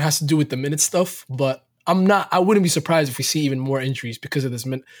say if it has to do with the minute stuff, but I'm not. I wouldn't be surprised if we see even more injuries because of this.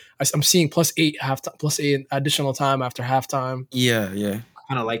 I'm seeing +8 additional time after halftime. Yeah.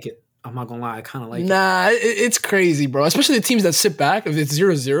 I kind of like it. I'm not gonna lie, I kind of like it. Nah, it's crazy, bro. Especially the teams that sit back. If it's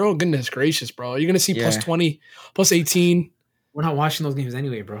 0-0, goodness gracious, bro. You're gonna see +20, +18. We're not watching those games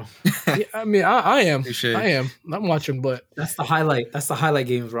anyway, bro. Yeah, I mean, I am. Touché. I am. I'm watching, but That's the highlight. That's the highlight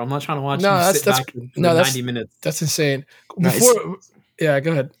games, bro. I'm not trying to watch no, you that's sit back for no, that's 90 minutes. that's insane. No, Before, yeah,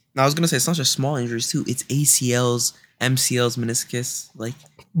 go ahead. Now I was gonna say it's not just small injuries too. It's ACLs, MCLs, meniscus. Like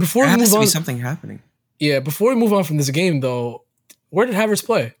Before there we has move to be on, something happening. yeah, before we move on from this game, though, where did Havertz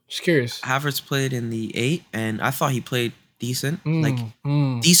play? Just curious. Havertz played in the 8, and I thought he played decent, like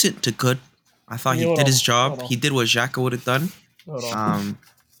Mm. decent to good. I thought he Hold did on, his job. hold on. He did what Xhaka would have done. Hold on.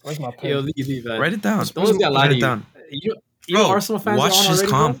 Where's my pen? Yo, leave, man. Write it down. Don't just gotta lie Write to it you. down. You know Arsenal fans watch are on his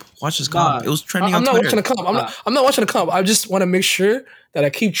already, comp. bro? Watch his comp. Nah. It was trending I'm on not Twitter. watching a comp. I'm not watching a comp. I just want to make sure that I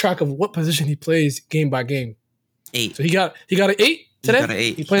keep track of what position he plays game by game. 8. So he got an 8 today. He got an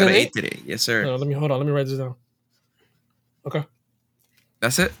 8. He playing an 8 today. Yes, sir. No, let me write this down. Okay.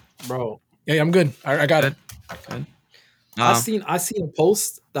 That's it. Bro. Yeah, I'm good. I got it. Good. I seen a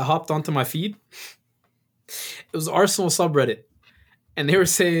post that hopped onto my feed. It was Arsenal subreddit, and they were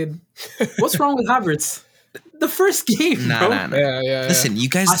saying, "What's wrong with Havertz?" The first game, Nah, bro. nah. Yeah. Listen, you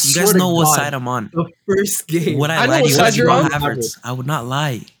guys swear to know what God. side I'm on. The first game. Would I I know lie what to you side you're about on. Havertz? I would not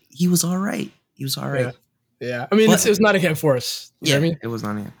lie. He was all right. Yeah. I mean, But- it's not a game for us. You know what I mean? It was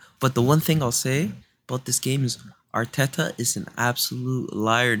not him. But the one thing I'll say about this game is Arteta is an absolute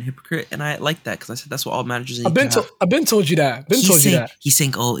liar and hypocrite, and I like that because I said that's what all managers need I've been told you that. He's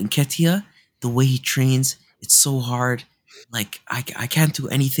saying, oh, Nketiah, the way he trains, it's so hard. Like I can't do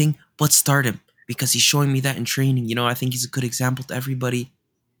anything but start him because he's showing me that in training. You know, I think he's a good example to everybody.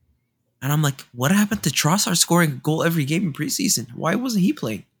 And I'm like, what happened to Trossard scoring a goal every game in preseason? Why wasn't he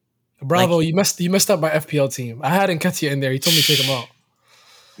playing? Bravo, you messed up my FPL team. I had Nketiah in there. He told me to take him out.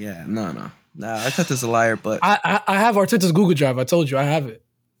 Yeah, no. Nah, Arteta's a liar, but I have Arteta's Google Drive. I told you I have it.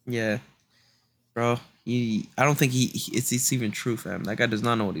 yeah, bro. I don't think it's even true, fam. That guy does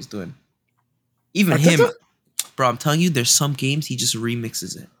not know what he's doing. Even Arteta? him, bro. I'm telling you, there's some games he just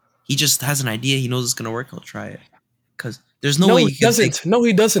remixes it. He just has an idea. He knows it's gonna work. He'll try it. Cause there's no way he doesn't. No,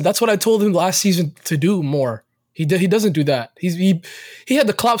 he doesn't. That's what I told him last season to do more. He doesn't do that. He had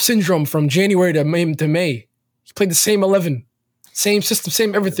the Klopp syndrome from January to May. He played the same 11, same system,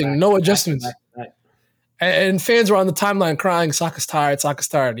 same everything, no adjustments. Back. And fans were on the timeline crying, Saka's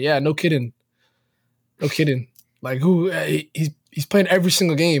tired. Yeah, no kidding. Like he's playing every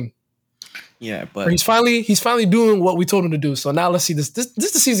single game. Yeah, Or but he's finally doing what we told him to do. So now let's see this. This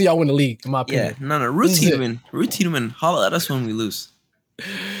is the season y'all win the league, in my opinion. yeah, no. Routine win. Holla at us when we lose.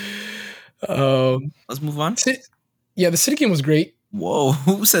 Let's move on. Yeah, the City game was great. Whoa,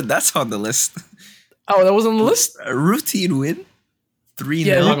 who said that's on the list? Oh, that was on the list? A routine win. 3-0.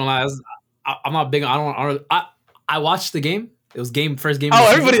 Yeah, I'm not gonna lie. I'm not big. I watched the game. It was first game. Oh,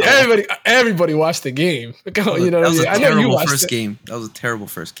 everybody watched the game. You know, That was a I know you terrible watched first it. game. That was a terrible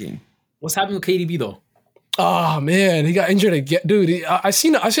first game. What's happening with KDB though? Oh man, he got injured again, dude. I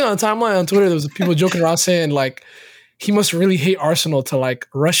seen on the timeline on Twitter. There was people joking around saying like he must really hate Arsenal to like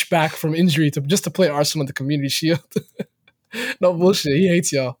rush back from injury to play Arsenal in the Community Shield. No bullshit. He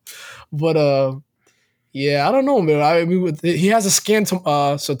hates y'all. But yeah, I don't know, man. I mean, he has a scan.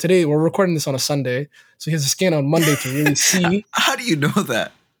 So today we're recording this on a Sunday, so he has a scan on Monday to really see. How do you know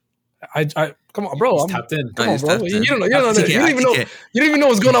that? I come on, bro. He's tapped in. Come on, he's bro. tapped You in. don't even know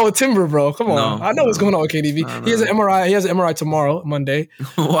what's going on with Timber, bro. Come on. No, I know what's going on with KDB. No. He has an MRI. He has an MRI tomorrow, Monday.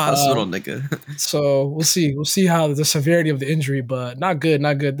 Hospital, nigga. So we'll see. We'll see how the severity of the injury, but not good.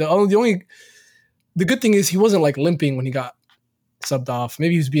 The good thing is he wasn't like limping when he got subbed off.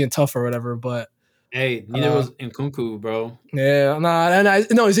 Maybe he was being tough or whatever, but Hey, neither was Nkunku, bro. yeah,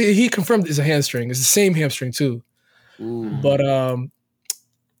 no, he confirmed it's a hamstring. It's the same hamstring too. Ooh. But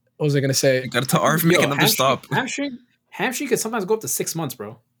what was I gonna say? You got to Arf make another stop. Hamstring could sometimes go up to 6 months,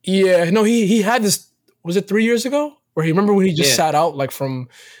 bro. Yeah, no, he had this. Was it 3 years ago? Where he remember when he just sat out like from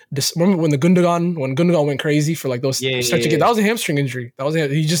this? Remember when Gundogan went crazy for like those stretch again? That was a hamstring injury.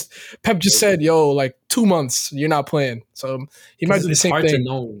 Pep just said, "Yo, like 2 months, you're not playing." So he might do the same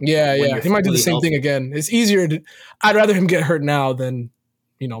thing. Yeah, he might do the same thing again. It's easier to. I'd rather him get hurt now than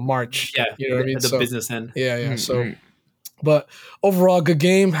March. Yeah, you know what I mean. The business end. Yeah. Mm-hmm. So, but overall, good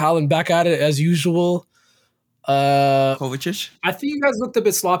game. Haaland back at it as usual. Kovacic. I think you guys looked a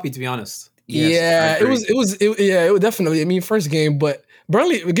bit sloppy, to be honest. Yes, it was definitely. I mean, first game, but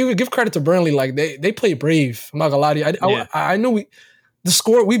Burnley. Give credit to Burnley. Like they play brave. I'm not gonna lie to you. I know we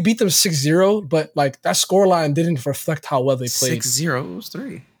beat them 6-0, but like that scoreline didn't reflect how well they played. 6-0. It was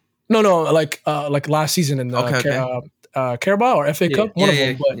 3. No, like last season in the Carabao or FA Cup, one of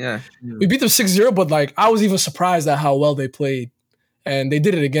them. But we beat them 6-0, but like I was even surprised at how well they played, and they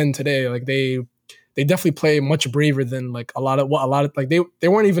did it again today. Like they definitely play much braver than like a lot of like they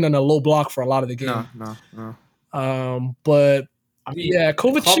weren't even in a low block for a lot of the game. No. But I mean, yeah,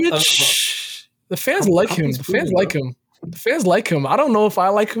 Kovacic, the fans like him. The fans like him. The fans like him. I don't know if I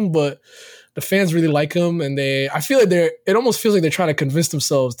like him, but the fans really like him, and I feel like it almost feels like they're trying to convince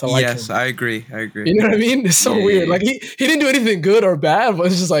themselves to like him. Yes, I agree. You know what I mean? It's so weird. Like he didn't do anything good or bad, but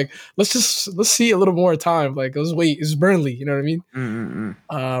it's just like let's see a little more time. Like let's wait. It's Burnley. You know what I mean?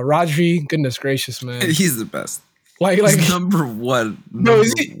 Rodri, goodness gracious, man, he's the best. Like he's number one.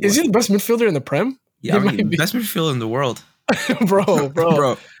 Is he the best midfielder in the Prem? Yeah, best midfielder in the world,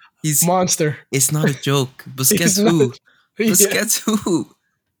 bro. He's monster. It's not a joke. Busquets who? Busquets who?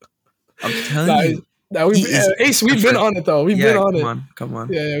 I'm telling you. Ace, we've been on it though. We've been on it. Come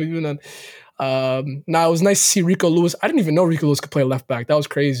on. Yeah, we've been on. Now it was nice to see Rico Lewis. I didn't even know Rico Lewis could play left back. That was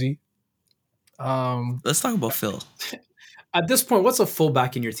crazy. Let's talk about Phil. At this point, what's a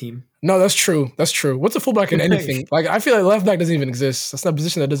fullback in your team? No, that's true. That's true. What's a fullback in anything? Like I feel like left back doesn't even exist. That's not a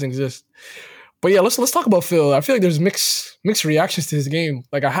position that doesn't exist. But yeah, let's talk about Phil. I feel like there's mixed reactions to his game.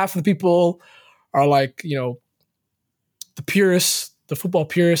 Like half of the people are like, the purists, the football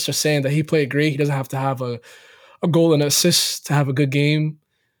purists are saying that he played great. He doesn't have to have a goal and an assist to have a good game.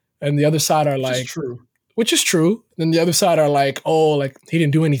 And the other side are like, which is true. Then the other side are like, oh, like he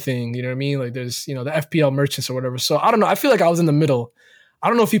didn't do anything. You know what I mean? Like there's, the FPL merchants or whatever. So I don't know. I feel like I was in the middle. I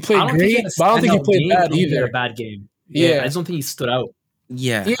don't know if he played great, but I don't think he played bad either. A bad game. Yeah, I just don't think he stood out.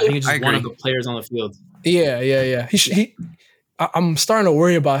 Yeah, I think he's just one of the players on the field. Yeah. I'm starting to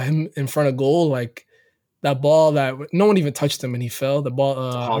worry about him in front of goal. Like that ball that no one even touched him and he fell. The ball,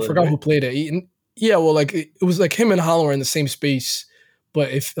 I forgot who played it. Yeah, well, like it was like him and Holland were in the same space, but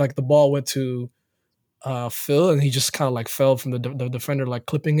if like the ball went to Phil and he just kind of like fell from the defender, like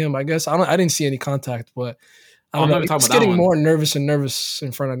clipping him. I guess I didn't see any contact, but I don't know. He's getting more nervous and nervous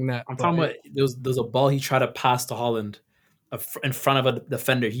in front of net. I'm talking about there's a ball he tried to pass to Holland in front of a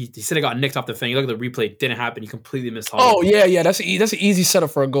defender. He said it got nicked off the thing. You look at the replay, it didn't happen. He completely missed Holland. Oh yeah, that's an easy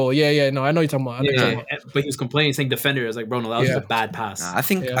setup for a goal. Yeah. No, I know you're talking about. But he was complaining, saying defender. I was like, bro, no, that was just a bad pass. I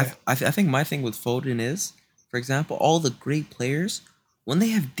think I think my thing with Foden is, for example, all the great players when they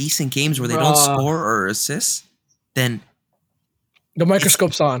have decent games where they don't score or assist, then the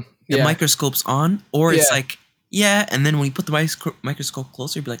microscope's on. The microscope's on, or it's like and then when you put the microscope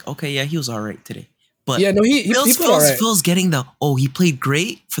closer, you'd be like, okay, yeah, he was all right today. But Phil's getting he played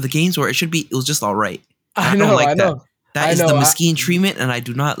great for the games where it was just all right. I don't like that. That is the Mesquite treatment, and I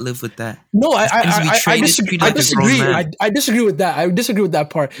do not live with that. No, I disagree. I disagree with that. I disagree with that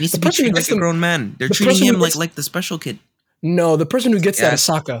part. He needs to be treated like a grown man. They're treating him like the special kid. No, the person who gets that is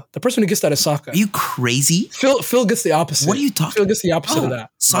Saka. Are you crazy? Phil gets the opposite. What are you talking? Phil gets the opposite of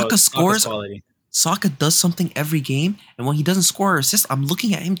that. Saka scores. Saka does something every game, and when he doesn't score or assist, I'm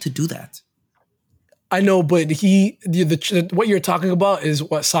looking at him to do that. I know, but what you're talking about is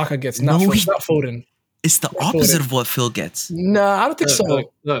what Saka gets, not Foden. It's the opposite of what Phil gets. Nah, I don't think so.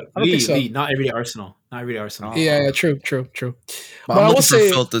 Look, I don't think so. Not every Arsenal. Yeah, true. But I'm looking for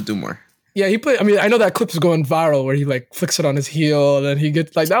Phil to do more. Yeah, he played. I mean, I know that clip is going viral where he like flicks it on his heel and then he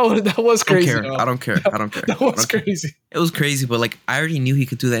gets like that was crazy. I don't care. That was crazy. It was crazy, but like I already knew he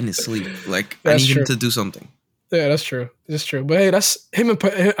could do that in his sleep. Like I need him to do something. Yeah, that's true. That's true. But hey, that's him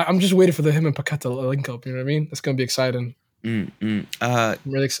and I'm just waiting for him and Paqueta link up. You know what I mean? That's gonna be exciting. I'm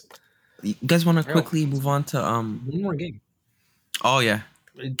really excited. You guys want to quickly move on to one more game? Oh yeah.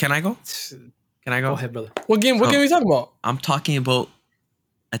 Can I go? Go ahead, brother. What game are you talking about? I'm talking about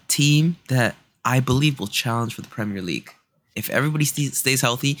a team that I believe will challenge for the Premier League. If everybody stays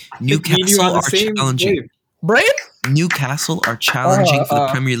healthy, Newcastle are challenging. Brian? Newcastle are challenging for the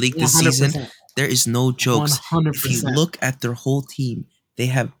Premier League this 100%. Season. There is no jokes. 100%. If you look at their whole team, they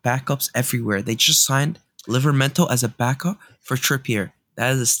have backups everywhere. They just signed Livermento as a backup for Trippier.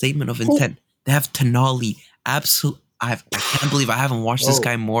 That is a statement of intent. They have Tonali. I can't believe I haven't watched this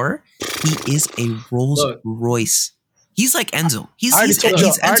guy more. He is a Rolls Royce. He's like Enzo. He's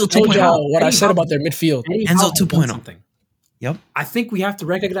Enzo 2.0. What I said about their midfield. Enzo 2.0. Yep. I think we have to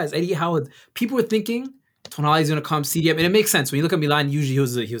recognize Eddie Howe. People were thinking Tonali's going to come CDM, and it makes sense when you look at Milan.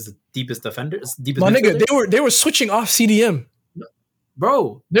 Usually, he was the deepest defender. My nigga, they were switching off CDM.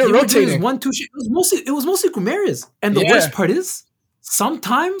 Bro, they were rotating 1-2. It was mostly Guimaraes, and the worst part is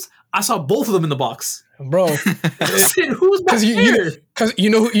sometimes I saw both of them in the box. Bro, who's back there? Because you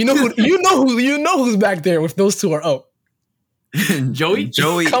know who's back there if those two are up. Joey.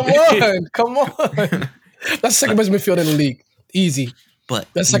 Come on. That's second best midfield in the league. Easy. But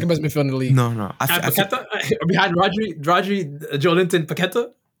that's second best midfield in the league. No. Paqueta behind Rodri, Joe Linton,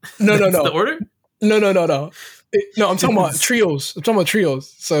 Paqueta. No. That's the order. No. No, I'm talking about trios.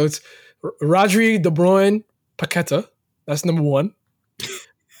 So it's Rodri, De Bruyne, Paqueta. That's number one.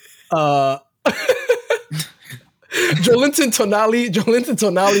 Joelinton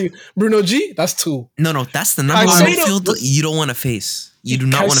Tonali, Bruno G. That's 2. No, that's the number one midfield you don't want to face. You do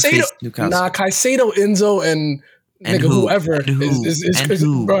not want to face Newcastle. Nah, Caicedo, Enzo, and nigga, whoever is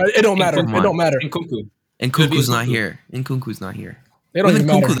bro. It don't matter. It don't matter. And Nkunku's not here. Nkunku's not here. It don't even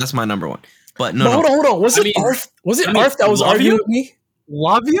matter. That's my number 1. But no. Hold on. Was it Arf that was arguing with me?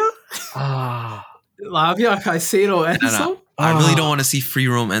 Lavia, Caicedo, Enzo. No. I really don't want to see free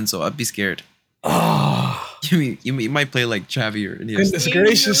roam Enzo. I'd be scared. You might play like Xavi or Iniesta. Goodness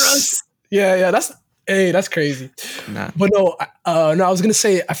gracious. Yeah. That's crazy. Nah. But no, I was gonna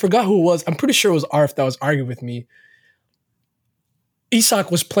say I forgot who it was. I'm pretty sure it was Arf that was arguing with me.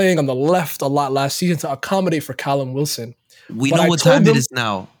 Isak was playing on the left a lot last season to accommodate for Callum Wilson. We know what time it is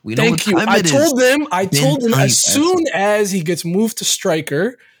now. We know what time it is. I told them as soon as he gets moved to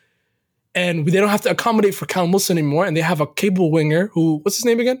striker, and they don't have to accommodate for Callum Wilson anymore, and they have a capable winger who, what's his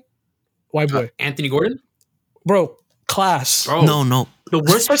name again? White boy. Anthony Gordon? Bro, class. Bro. No. The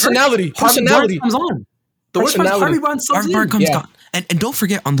worst personality comes on. The worst part is Harvey Barnes comes on. And don't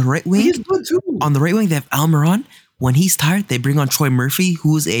forget, on the right wing, he's good too. On the right wing, they have Almiron. When he's tired, they bring on Troy Murphy,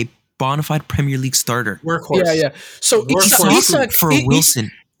 who's a bona fide Premier League starter. Workhorse. Yeah. So Isak for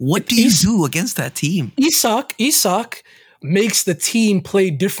Wilson. What do you do against that team? Isak makes the team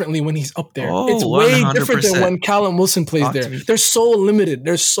play differently when he's up there. It's way 100%. Different than when Callum Wilson plays there. They're so limited.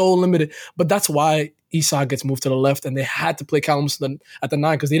 But that's why Isak gets moved to the left, and they had to play Callum Wilson at the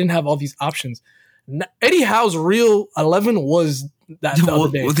 9 because they didn't have all these options. Eddie Howe's real 11 was that the other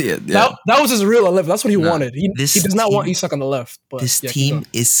day. That was his real 11. That's what he wanted. He does not want Isak on the left. But this team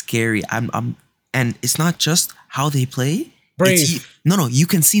is scary. And it's not just how they play. No, you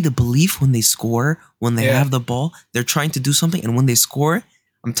can see the belief when they score, when they have the ball. They're trying to do something, and when they score,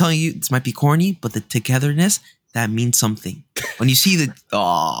 I'm telling you, this might be corny, but the togetherness, that means something. When you see did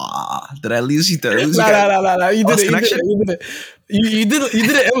I lose you there? No. You did it. You did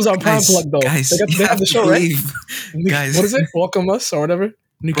it. It was on Prime Plug though. Guys, they have the show, right? Guys, what is it? Welcome Us or whatever.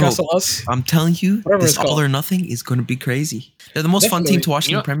 Newcastle Us. I'm telling you, this All or Nothing is going to be crazy. They're the most fun team to watch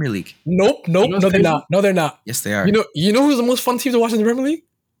in the Premier League. Nope. No, they're not. No, they're not. Yes, they are. You know who's the most fun team to watch in the Premier League?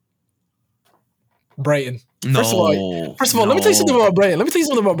 Brighton. First of all, let me tell you something about Brighton.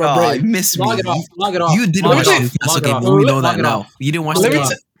 You missed me. Log it off. You didn't watch the Newcastle game. We know that now. You didn't watch the game.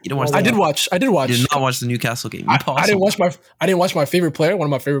 I did watch. You did not watch the Newcastle game. I didn't watch my favorite player, one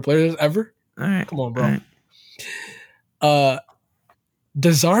of my favorite players ever. All right. Come on, bro. Right. De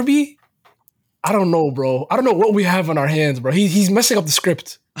Zerbi, I don't know, bro. I don't know what we have on our hands, bro. He's messing up the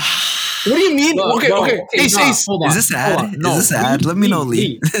script. What do you mean? Okay. Ace. Is this ad? No, is this ad? Let me know,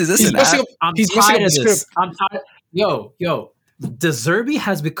 Lee. Is this an ad? He's messing up the script. I'm tired. Yo. De Zerbi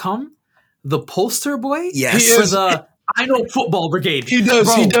has become the poster boy for the I know football brigade. He does.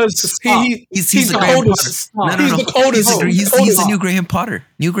 Bro, he does. He's the coldest. No. He's the coldest. He's the new Graham Potter.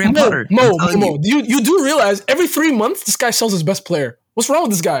 Mo. You do realize every 3 months this guy sells his best player. What's wrong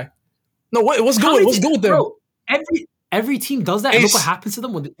with this guy? No, what's good with them? Bro, every team does that. And look what happens to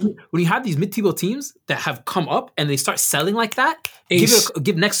them when you have these mid-table teams that have come up and they start selling like that.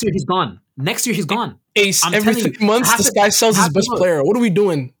 Give next year he's gone. Ace, every 3 months this guy sells his best player. What are we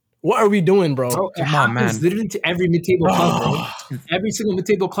doing? What are we doing, bro? Come on, man. Literally to every mid-table club, bro. Every single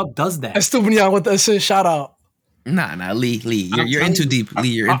mid-table club does that. Estupinian with that shout out. Nah, Lee. You're in too deep. Lee,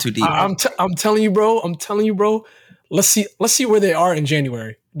 you're in too deep. I'm telling you, bro. Let's see where they are in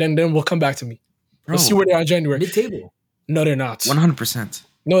January. Then we'll come back to me. Let's see where they are in January. Mid-table. No, they're not. 100%.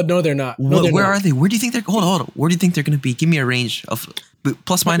 No, they're not. Where are they? Where do you think they're? Hold on. Where do you think they're going to be? Give me a range of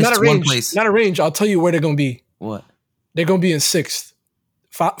plus minus not a one range, place. Not a range. I'll tell you where they're going to be. What? They're going to be in 6th.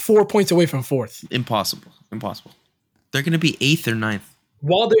 4 points away from 4th. Impossible. They're going to be 8th or 9th.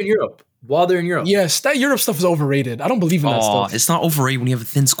 While they're in Europe. Yes, that Europe stuff is overrated. I don't believe in that stuff. It's not overrated when you have a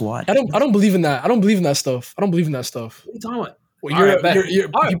thin squad. I don't believe in that. I don't believe in that stuff. What are you talking about?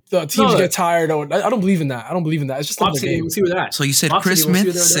 The teams get tired. I don't believe in that. It's just like the game. We'll see where they're at. So you said Chris Smith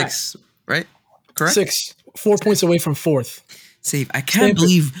 6th, right? Correct. 6, 4 points away from 4th. Safe. I can't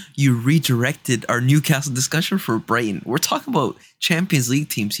believe you redirected our Newcastle discussion for Brighton. We're talking about Champions League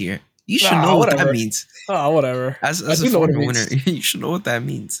teams here. You should know what that means. Whatever. As a former winner, you should know what that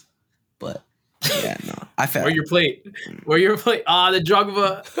means. But yeah, no. I felt Where your plate? The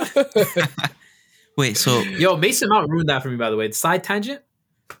Drogba. Wait, so Mason Mount ruined that for me, by the way. The side tangent.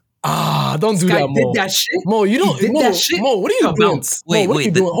 Don't do that, Mo. Did that shit. Mo, you don't. Mo, what are you doing? Wait, what are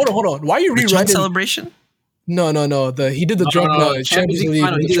you doing? Hold on. Why are you rewriting celebration? No. He did the drunk Champions League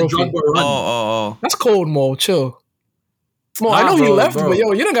trophy. Oh. That's cold, Mo. Chill. Mo, I know he left, but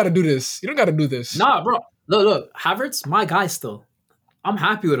you don't got to do this. Nah, bro. Look. Havertz, my guy still. I'm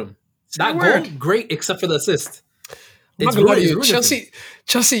happy with him. That goal, great, except for the assist. I'm not gonna lie to you.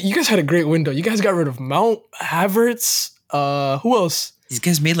 Chelsea, you guys had a great window. You guys got rid of Mount, Havertz. Who else? These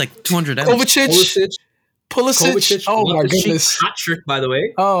guys made like 200 M's. Pulisic. Oh my goodness. Hat trick, by the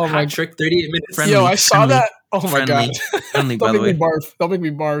way. Oh my. Hat trick, 38 minutes. Friendly, I saw that. Oh my god. Friendly, by the way. Don't make me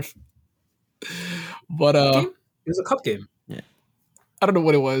barf. But it was a cup game. Yeah. I don't know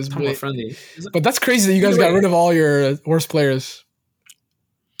what it was, friendly. But that's crazy that you guys got rid of all your worst players.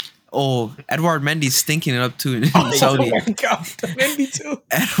 Oh, Edouard Mendy's stinking it up too in Saudi. Oh my god, Mendy too.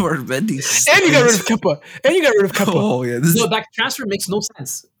 Edouard Mendy. And you got rid of Kepa. Oh yeah, that transfer makes no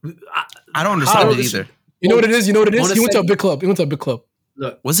sense. I don't understand it either. You know what it is? He went to a big club.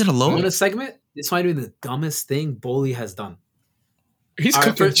 Look, was it a loan? On a segment, this might be the dumbest thing Bowley has done. He's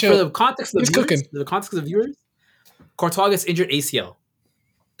cooking. For the context of the context of viewers, Courtois gets injured ACL.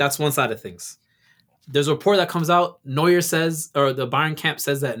 That's one side of things. There's a report that comes out. Neuer says, or the Bayern camp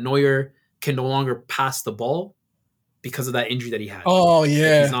says that Neuer can no longer pass the ball because of that injury that he had. Oh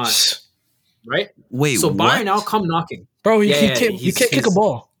yeah, he's not right. Wait, so Bayern now come knocking, bro. He can't kick a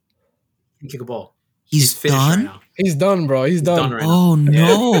ball. He can kick a ball. He's done. Right now. He's done, bro. He's done. Right now.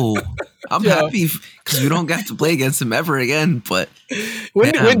 No. I'm happy because we don't get to play against him ever again. But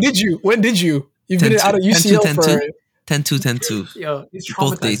when did you? You've been out of UCL for 10-2. Yo, he's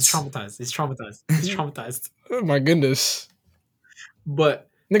traumatized. He's traumatized. Oh my goodness. But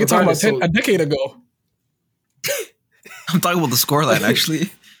nigga talking about a decade ago. I'm talking about the scoreline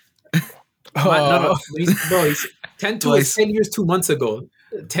actually. No. Bro, he's 10-2 was 10 years 2 months ago.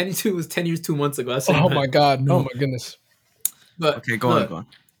 10-2 was 10 years 2 months ago. That's my god. No. Oh my goodness. But okay, go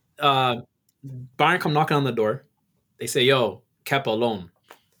on. Bayern come knocking on the door. They say, "Yo, Kepa loan."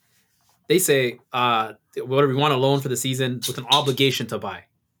 They say, "What do we want a loan for the season with an obligation to buy?"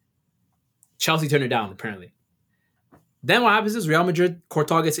 Chelsea turned it down apparently. Then what happens is Real Madrid,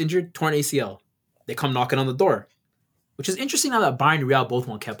 Courtois gets injured, torn ACL. They come knocking on the door, which is interesting now that Bayern and Real both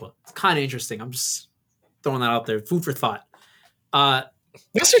want Kepa. It's kind of interesting. I'm just throwing that out there, food for thought.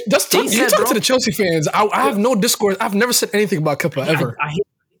 You talk to the Chelsea fans. I have no discourse. I've never said anything about Kepa ever. I hate,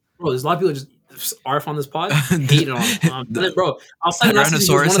 bro. There's a lot of people just arf on this pod. Hate it on him. Bro, I'll say last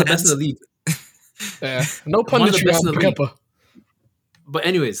season he was one of the best in the league. Yeah, no punditry on Kepa. But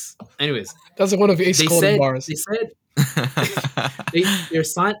anyways, that's one of the ace golden bars. They said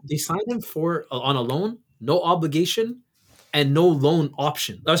they signed him for on a loan, no obligation, and no loan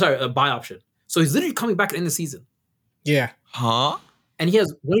option. Oh, sorry, a buy option. So he's literally coming back at the end of the season. Yeah. Huh? And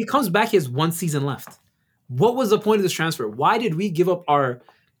when he comes back, he has one season left. What was the point of this transfer? Why did we give up our,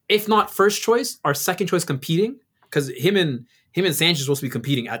 if not first choice, our second choice competing? Because him and Sanchez are supposed to be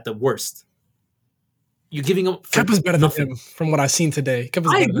competing at the worst. You're giving up. Kepa's better than him from what I've seen today.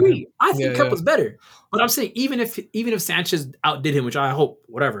 I agree. I think Kepa's better. But I'm saying even if Sanchez outdid him, which I hope,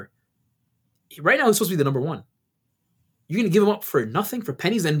 whatever. Right now he's supposed to be the number one. You're gonna give him up for nothing, for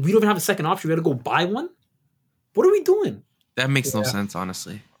pennies, and we don't even have a second option. We gotta go buy one. What are we doing? That makes no sense,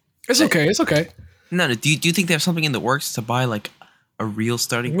 honestly. It's okay. No. Do you think they have something in the works to buy like a real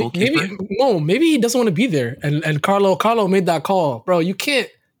starting goalkeeper? Maybe he doesn't want to be there. And Carlo made that call, bro. You can't.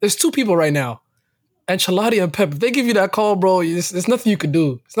 There's two people right now, Ancelotti and Pep. If they give you that call, bro, there's nothing you could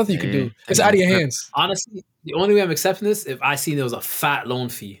do. It's out of your hands. Honestly, the only way I'm accepting this if I see there was a fat loan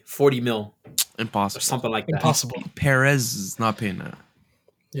fee, 40 mil, impossible, or something like that. Impossible. Perez is not paying that.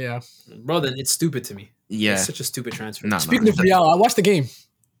 Yeah, bro. Then it's stupid to me. Yeah, it's such a stupid transfer. Speaking of Real, I watched the game.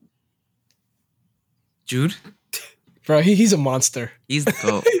 Jude, bro, he's a monster. He's the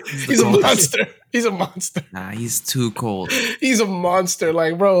goat. He's a monster. He's a monster. Nah, he's too cold. He's a monster.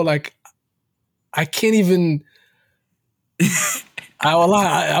 Like, bro, like I can't even. I will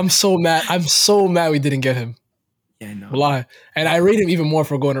lie. I'm so mad. I'm so mad we didn't get him. Yeah, I know. Lie, and I rate him even more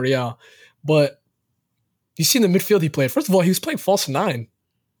for going to Real. But you see in the midfield he played. First of all, he was playing false nine.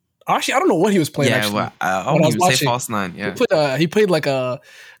 Actually, I don't know what he was playing. Yeah, actually, I was watching. Say false nine. Yeah, he played like a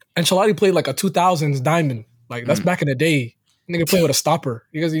Ancelotti played like a 2000s diamond. Like that's back in the day. Nigga playing with a stopper.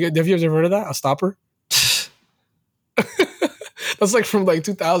 Have you ever heard of that? A stopper. That's like from like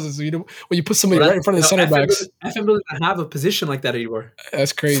 2000s. So when you put somebody right in front of the center backs. FM doesn't have a position like that anymore.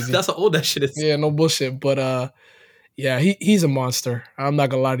 That's crazy. That's how old that shit is. Yeah, no bullshit. But yeah, he's a monster. I'm not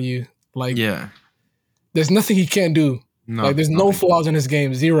gonna lie to you. Like, yeah, there's nothing he can't do. No, like, there's no flaws in his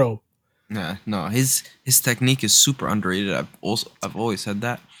game. Zero. No, his technique is super underrated. I've always said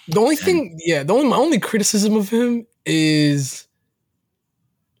that. The only thing, my only criticism of him is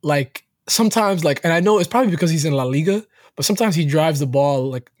like sometimes, like, and I know it's probably because he's in La Liga, but sometimes he drives the ball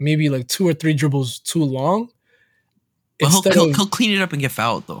like maybe like 2 or 3 dribbles too long. But he'll clean it up and get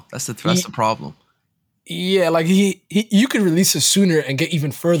fouled though. That's the problem. Yeah, like you could release it sooner and get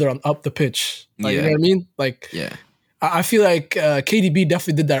even further up the pitch. Like, you know what I mean? Like, yeah. I feel like KDB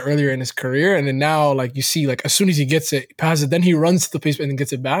definitely did that earlier in his career, and then now, like you see, like as soon as he gets it, passes, then he runs to the pace and then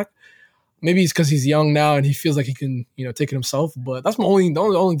gets it back. Maybe it's because he's young now and he feels like he can, take it himself. But that's the only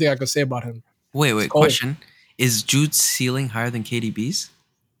thing I could say about him. Wait, question: is Jude's ceiling higher than KDB's?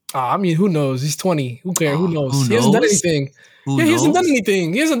 I mean, who knows? He's 20. Who cares? Who knows? Who He hasn't done knows? anything. Who He hasn't knows?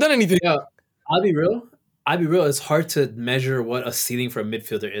 done anything. Yeah, I'll be real. It's hard to measure what a ceiling for a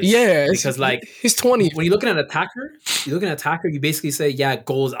midfielder is. Yeah, because like he's 20. When you're looking at an attacker, you basically say, yeah,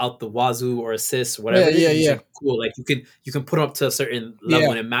 goals out the wazoo or assists, whatever. Yeah. Cool. Like you can put them up to a certain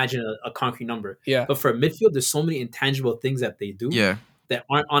level and imagine a concrete number. Yeah. But for a midfield, there's so many intangible things that they do. Yeah. That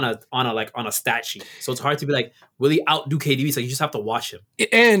aren't on a stat sheet. So it's hard to be like, will he outdo KDB? So you just have to watch him.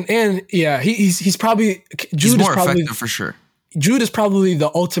 And yeah, he's probably Jude more effective for sure. Jude is probably the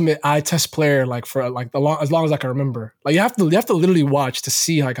ultimate eye test player, like for like as long as I can remember. Like you have to literally watch to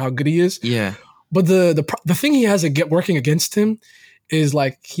see like how good he is. Yeah. But the thing he has working against him is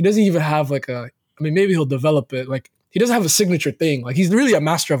like he doesn't even have like a. I mean, maybe he'll develop it. Like he doesn't have a signature thing. Like he's really a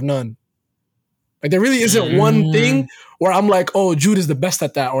master of none. Like there really isn't one thing where I'm like, oh, Jude is the best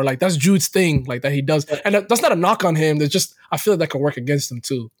at that, or like that's Jude's thing, like that he does. And that's not a knock on him. There's just I feel like that can work against him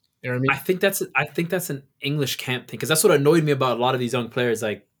too. You know what I mean? I think that's an English camp thing because that's what annoyed me about a lot of these young players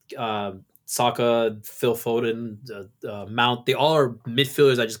like Saka, Phil Foden, Mount. They all are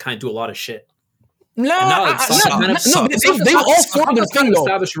midfielders that just kind of do a lot of shit. They've all formed their thing though.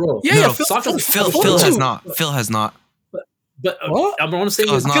 Established role. Yeah, Phil has not. Phil has not. But I'm not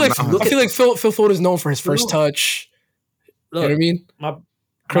saying. I feel like Phil Foden is known for his first touch. Look, you know what I mean? My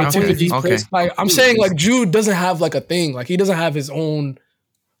creativity. Okay. Like I'm saying, like Jude doesn't have like a thing. Like he doesn't have his own.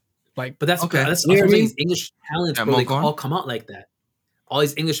 Like, but that's okay. That's you know what I mean? English talents, bro. They all come out like that. All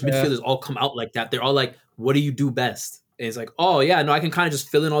these English midfielders all come out like that. They're all like, "What do you do best?" And it's like, "Oh yeah, no, I can kind of just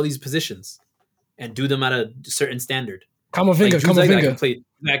fill in all these positions and do them at a certain standard." Camavinga. I can play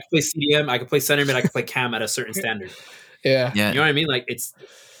CDM. I can play center mid. I can play cam at a certain standard. Yeah. You know what I mean? Like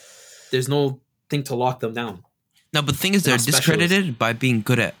there's no thing to lock them down. No, but the thing is, they're discredited by being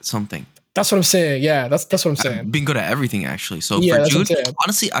good at something. That's what I'm saying. Yeah, that's what I'm saying. Being good at everything, actually. So for Jude,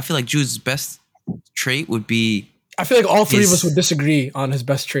 honestly, I feel like Jude's best trait would be. I feel like all three of us would disagree on his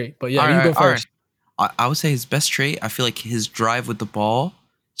best trait, but yeah, you go first. I would say his best trait. I feel like his drive with the ball,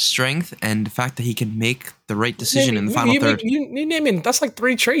 strength, and the fact that he can make the right decision in the final third. You name it. That's like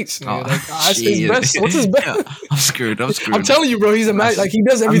 3 traits. Oh, his best. What's his best? Yeah, I'm screwed. I'm telling you, bro. He's a man. Like he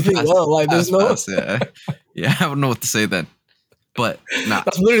does everything well. Like there's no. Yeah, I don't know what to say then. But nah.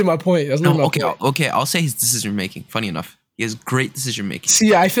 That's literally my point. Okay. I'll say his decision making. Funny enough, he has great decision making.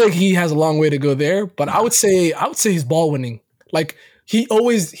 See, I feel like he has a long way to go there. But I would say his ball winning. Like he's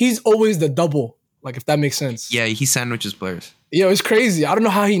always the double. Like if that makes sense. Yeah, he sandwiches players. Yeah, it's crazy. I don't know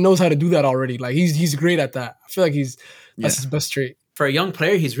how he knows how to do that already. Like he's great at that. I feel like that's his best trait. For a young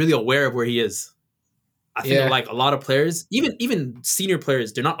player, he's really aware of where he is. I think like a lot of players, even senior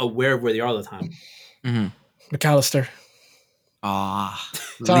players, they're not aware of where they are all the time. Mm-hmm. McAllister.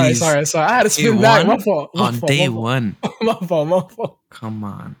 Sorry. I had to spin back. My fault. Day one. My fault. Come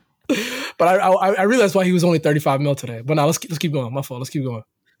on. But I realized why he was only 35 mil today. But now let's keep going. My fault. Let's keep going.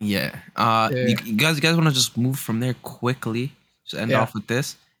 Yeah. You guys want to just move from there quickly? Just end off with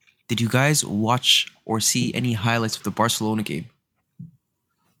this. Did you guys watch or see any highlights of the Barcelona game?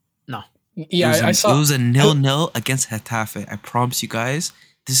 No. Yeah, I saw. It was a 0-0 against Getafe. I promise you guys,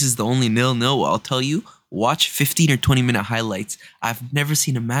 this is the only 0-0 I'll tell you. Watch 15 or 20 minute highlights. I've never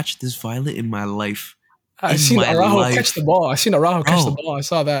seen a match this violent in my life. I've seen Araujo catch the ball. I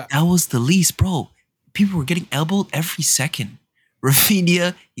saw that. That was the least, bro. People were getting elbowed every second.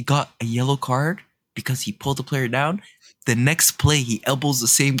 Rafinha, he got a yellow card because he pulled the player down. The next play, he elbows the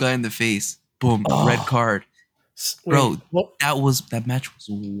same guy in the face. Boom, red card. Bro, that match was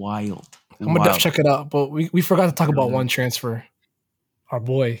wild. I'm gonna def check it out, but we forgot to talk about one transfer. Our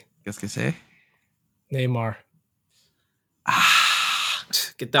boy. Qu'est-ce que c'est? Neymar.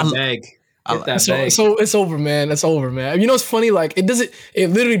 Get that bag. Get that bag. So it's over, man. It's over, man. You know what's funny? Like it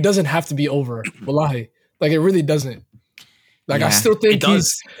literally doesn't have to be over. Wallahi. Like it really doesn't. Like I still think it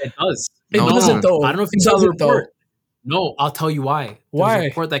does. It doesn't though. I don't know if you saw the report. No, I'll tell you why. Why? There's a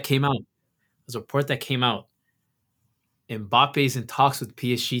report that came out. Mbappe's in talks with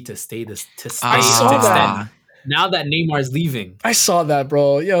PSG to stay. I saw that. Now that Neymar is leaving, I saw that,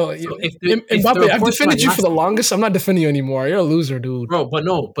 bro. Mbappe, I've defended you for the longest. I'm not defending you anymore. You're a loser, dude. Bro,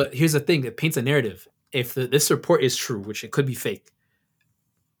 but here's the thing. It paints a narrative. If this report is true, which it could be fake,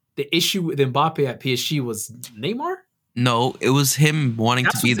 the issue with Mbappe at PSG was Neymar? No, it was him wanting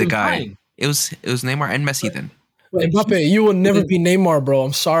to be the guy. It was Neymar and Messi then. Mbappe, you will never be Neymar, bro.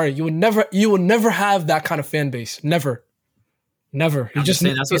 I'm sorry. You will never have that kind of fan base. Never. You just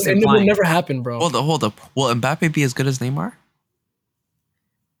saying, that's it will never happen, bro. Hold up. Will Mbappe be as good as Neymar?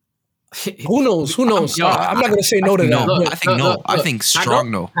 Who knows? I'm not gonna say no to that. I think no. I think strong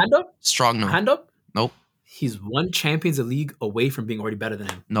no. Hand up. Strong no. Hand up. Nope. He's one Champions League away from being already better than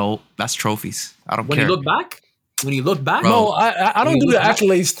him. No, that's trophies. I don't care. When you look back, no, I don't do the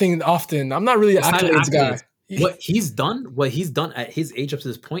accolades thing often. I'm not really an accolades guy. What he's done at his age up to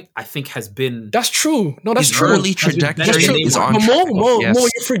this point, I think has been. That's true. No, that's true. Early trajectory is on track.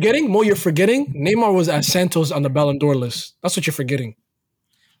 Mo, you're forgetting. Neymar was at Santos on the Ballon d'Or list. That's what you're forgetting.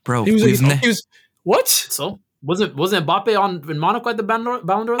 Bro, he was what? So wasn't Mbappe in Monaco at the Ballon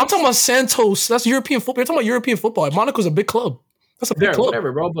d'Or? I'm talking about Santos. That's European football. You're talking about European football. Monaco's a big club. That's a big club.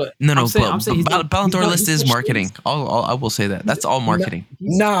 Whatever, bro. But I'm saying Ballon d'Or list is marketing. I will say that. That's all marketing.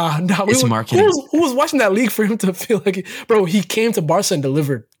 Nah. It's marketing. Who was watching that league for him to feel like, bro? He came to Barca and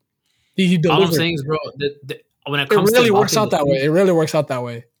delivered. He delivered. All I'm saying is, bro, when it comes to it really works out that way. It really works out that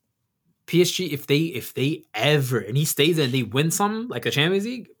way. PSG, if they ever and he stays and they win something like a Champions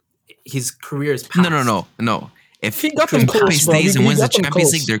League, his career is passed. No. If he got them close, bro. Stays and wins the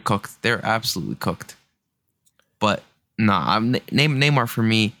Champions League, they're cooked. They're absolutely cooked. But Neymar for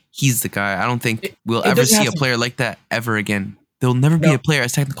me, he's the guy. I don't think we'll ever see a player like that ever again. There'll never be a player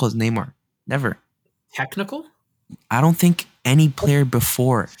as technical as Neymar. Never. Technical? I don't think any player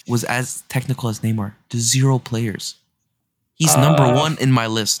before was as technical as Neymar. There's 0 players. He's number 1 in my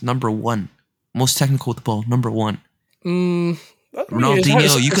list. Number 1. Most technical with the ball. Number 1.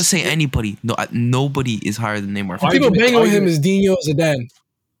 Ronaldinho, you could say anybody. No, nobody is higher than Neymar. People bang on him as Dino Zidane.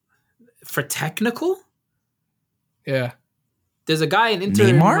 For technical? Yeah. There's a guy in Inter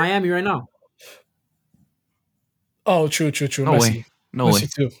in Miami right now. Oh, true. No Messi. Way. No Messi way.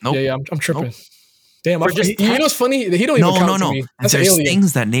 Too. Nope. Yeah, I'm tripping. Nope. Damn, you know what's funny? He don't even count to me. That's There's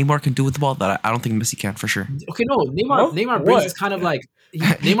things that Neymar can do with the ball that I don't think Messi can for sure. Okay, no. Neymar brings us kind of like...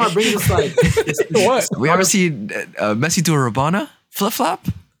 Neymar brings us like... What? We ever see Messi do a Rabana flip-flop?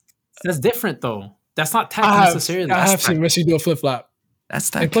 That's different, though. That's not tech necessarily. I have seen Messi do a flip-flop. That's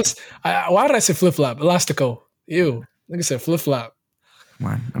tech. And plus, why did I say flip-flop? Elastico. Ew. Like I said, flip-flop. Come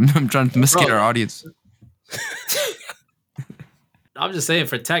on. I'm trying to domesticate our audience. I'm just saying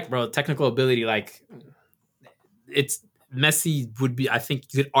for tech, bro, technical ability, like it's Messi would be, I think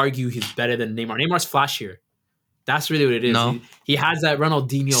you could argue he's better than Neymar. Neymar's flashier. That's really what it is. No. He has that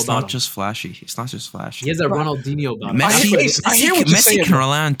Ronaldinho It's about not just flashy. It's not just flashy. He has that Ronaldinho about him. Messi can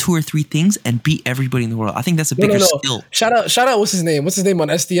rely on 2 or 3 things and beat everybody in the world. I think that's a bigger skill. Shout out, what's his name? What's his name on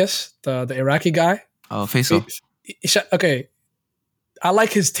SDS? The Iraqi guy? Oh, Faisal. Okay. I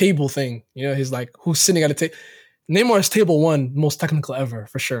like his table thing. You know, he's like, who's sitting at a table. Neymar is table 1, most technical ever,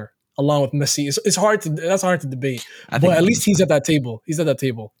 for sure. Along with Messi. That's hard to debate. But at least he's at that table.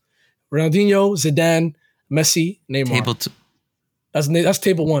 Ronaldinho, Zidane, Messi, Neymar. Table 2. That's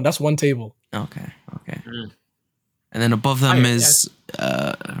table 1. That's one table. Okay. And then above them is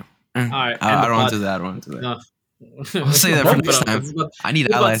all right. I don't want to do that. No. I'll say that for next time. I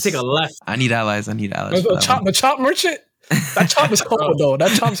need allies. Take a left. I need allies. The chop merchant? That chop is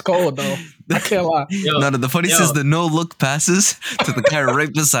cold though. I can't lie. The funniest is the no look passes to the guy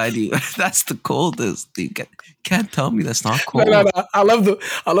right beside you. That's the coldest. You can't tell me that's not cold. No. I love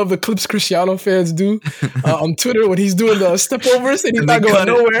the clips Cristiano fans do on Twitter when he's doing the step overs and he's not going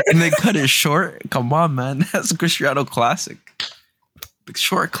nowhere. And they cut it short. Come on, man. That's a Cristiano classic. The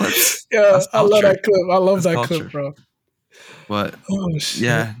short clips. Yeah, I love that clip. I love that clip, bro. But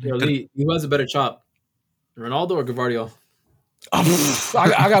yeah. Yo, Lee, who has a better chop? Ronaldo or Gavardio?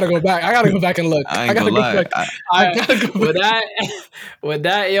 I gotta go back. I gotta go back and look. I gotta go back. With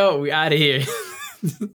that, yo, we out of here.